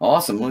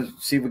 Awesome.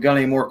 Let's see if we got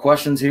any more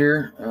questions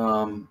here.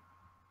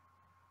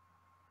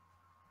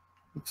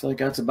 Looks like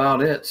that's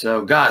about it.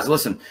 So guys,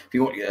 listen, if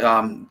you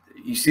want,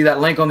 you see that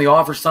link on the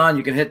offer sign,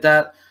 you can hit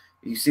that.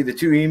 You see the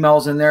 2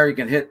 emails in there. You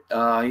can hit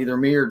either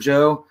me or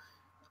Joe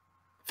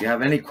if you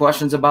have any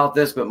questions about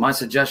this, but my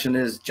suggestion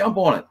is jump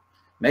on it,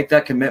 make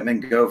that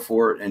commitment, go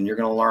for it. And you're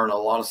going to learn a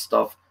lot of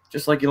stuff,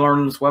 just like you learned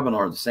in this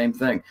webinar, the same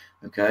thing.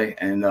 Okay.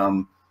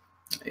 And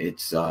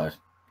it's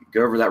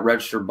go over that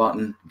register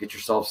button, get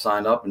yourself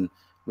signed up, and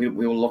we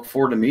will look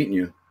forward to meeting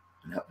you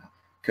and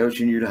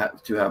coaching you to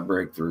have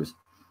breakthroughs.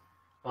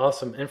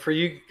 Awesome. And for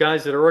you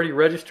guys that are already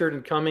registered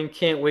and coming,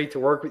 can't wait to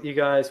work with you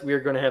guys. We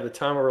are going to have the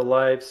time of our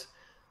lives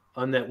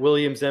on that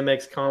Williams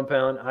MX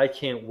compound. I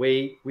can't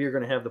wait. We are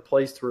going to have the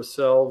place to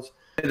ourselves.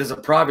 It is a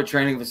private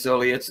training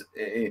facility.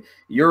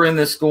 You're in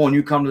this school and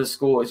you come to this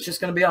school. It's just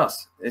going to be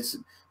us. It's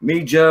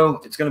me, Joe.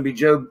 It's going to be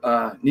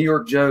Joe, New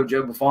York Joe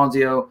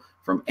Bufonzio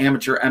from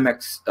Amateur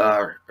MX.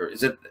 Or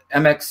is it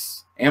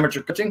MX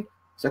Amateur Coaching?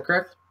 Is that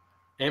correct?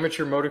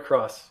 Amateur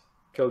Motocross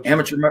Coaching.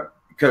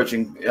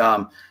 Coaching.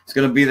 It's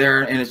going to be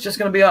there, and it's just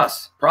going to be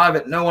us,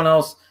 private, no one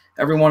else,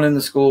 everyone in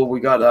the school. We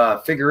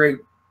got figure eight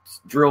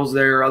drills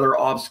there, other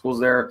obstacles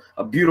there,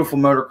 a beautiful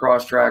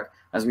motocross track,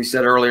 as we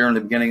said earlier in the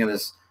beginning of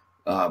this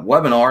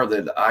webinar,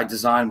 that I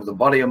designed with a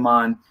buddy of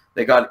mine.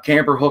 They got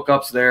camper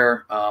hookups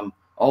there,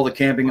 all the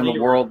camping in the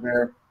world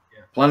there,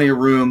 plenty of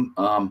room.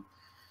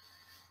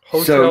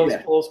 Hotels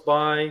close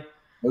by.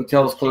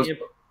 Hotels close.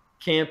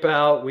 Camp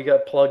out. We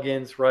got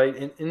plugins, right?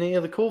 And you know,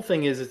 the cool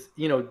thing is,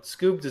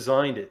 Scoob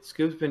designed it.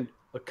 Scoob's been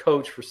a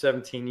coach for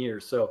 17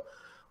 years. So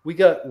we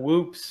got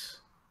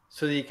whoops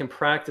so that you can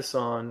practice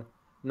on,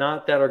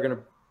 not that are going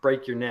to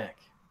break your neck.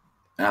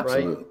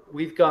 Absolutely. Right?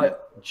 We've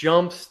got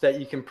jumps that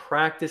you can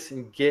practice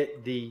and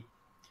get the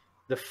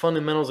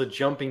fundamentals of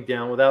jumping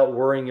down without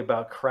worrying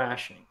about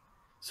crashing.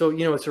 So,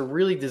 it's a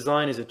really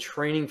designed as a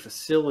training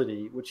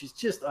facility, which is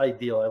just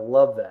ideal. I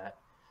love that.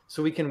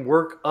 So we can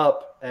work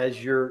up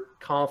as your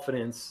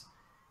confidence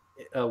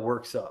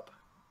works up.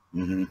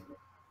 Mm-hmm.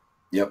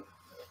 Yep.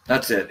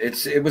 That's it.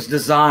 It was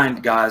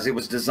designed, guys. It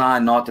was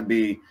designed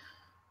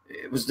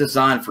it was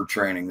designed for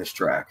training, this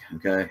track.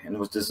 Okay. And it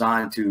was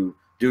designed to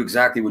do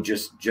exactly what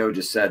Joe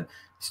just said.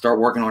 Start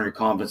working on your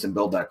confidence and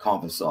build that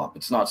confidence up.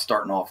 It's not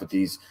starting off with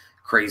these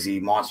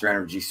crazy Monster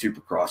Energy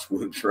Supercross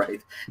whoops,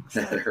 right?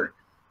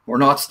 We're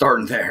not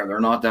starting there. They're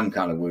not them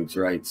kind of whoops,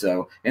 right?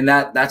 So, and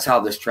that's how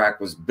this track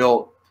was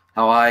built,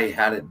 how I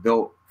had it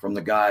built from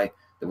the guy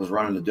that was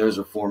running the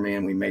dozer for me,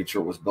 and we made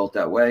sure it was built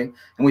that way.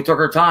 And we took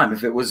our time.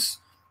 If it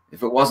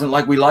wasn't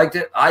like we liked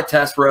it, I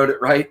test rode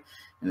it, right?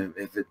 And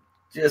if it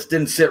just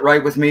didn't sit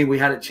right with me, we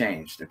had it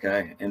changed,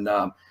 okay? And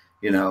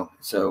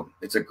so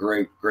it's a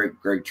great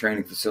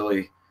training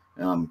facility.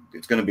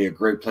 It's going to be a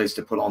great place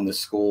to put on this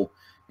school,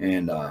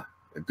 and a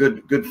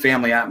good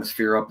family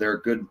atmosphere up there,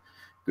 good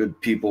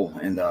people.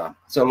 And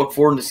so look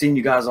forward to seeing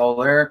you guys all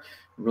there.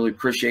 Really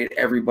appreciate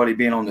everybody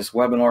being on this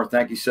webinar.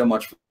 Thank you so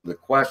much for the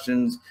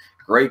questions.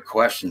 Great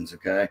questions.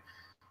 Okay.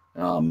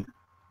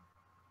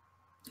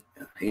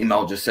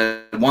 Email just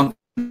said one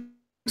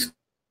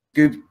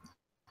Scoop,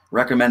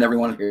 recommend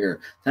everyone here.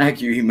 Thank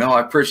you, email.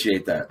 I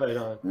appreciate that. Right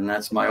on. And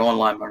that's my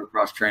online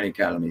motocross training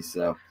academy.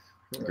 So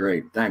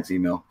great. Thanks,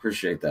 email.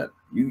 Appreciate that.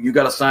 You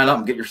got to sign up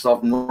and get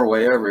yourself more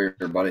way over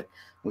here, buddy.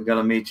 We got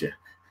to meet you.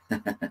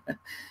 That's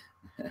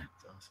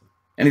awesome.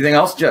 Anything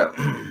else, Joe?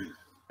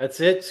 That's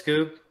it,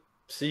 Scoop.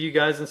 See you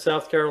guys in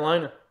South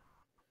Carolina.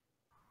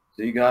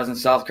 See you guys in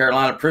South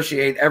Carolina.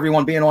 Appreciate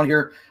everyone being on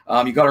here.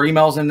 You got our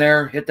emails in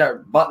there. Hit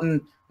that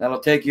button. That'll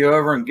take you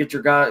over and get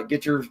you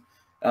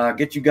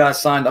guys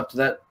signed up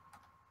to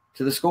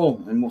the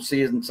school, and we'll see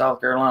you in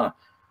South Carolina.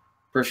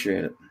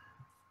 Appreciate it.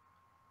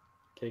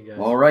 Okay, guys.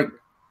 All right.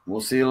 We'll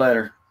see you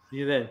later. See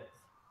you then.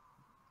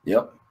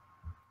 Yep.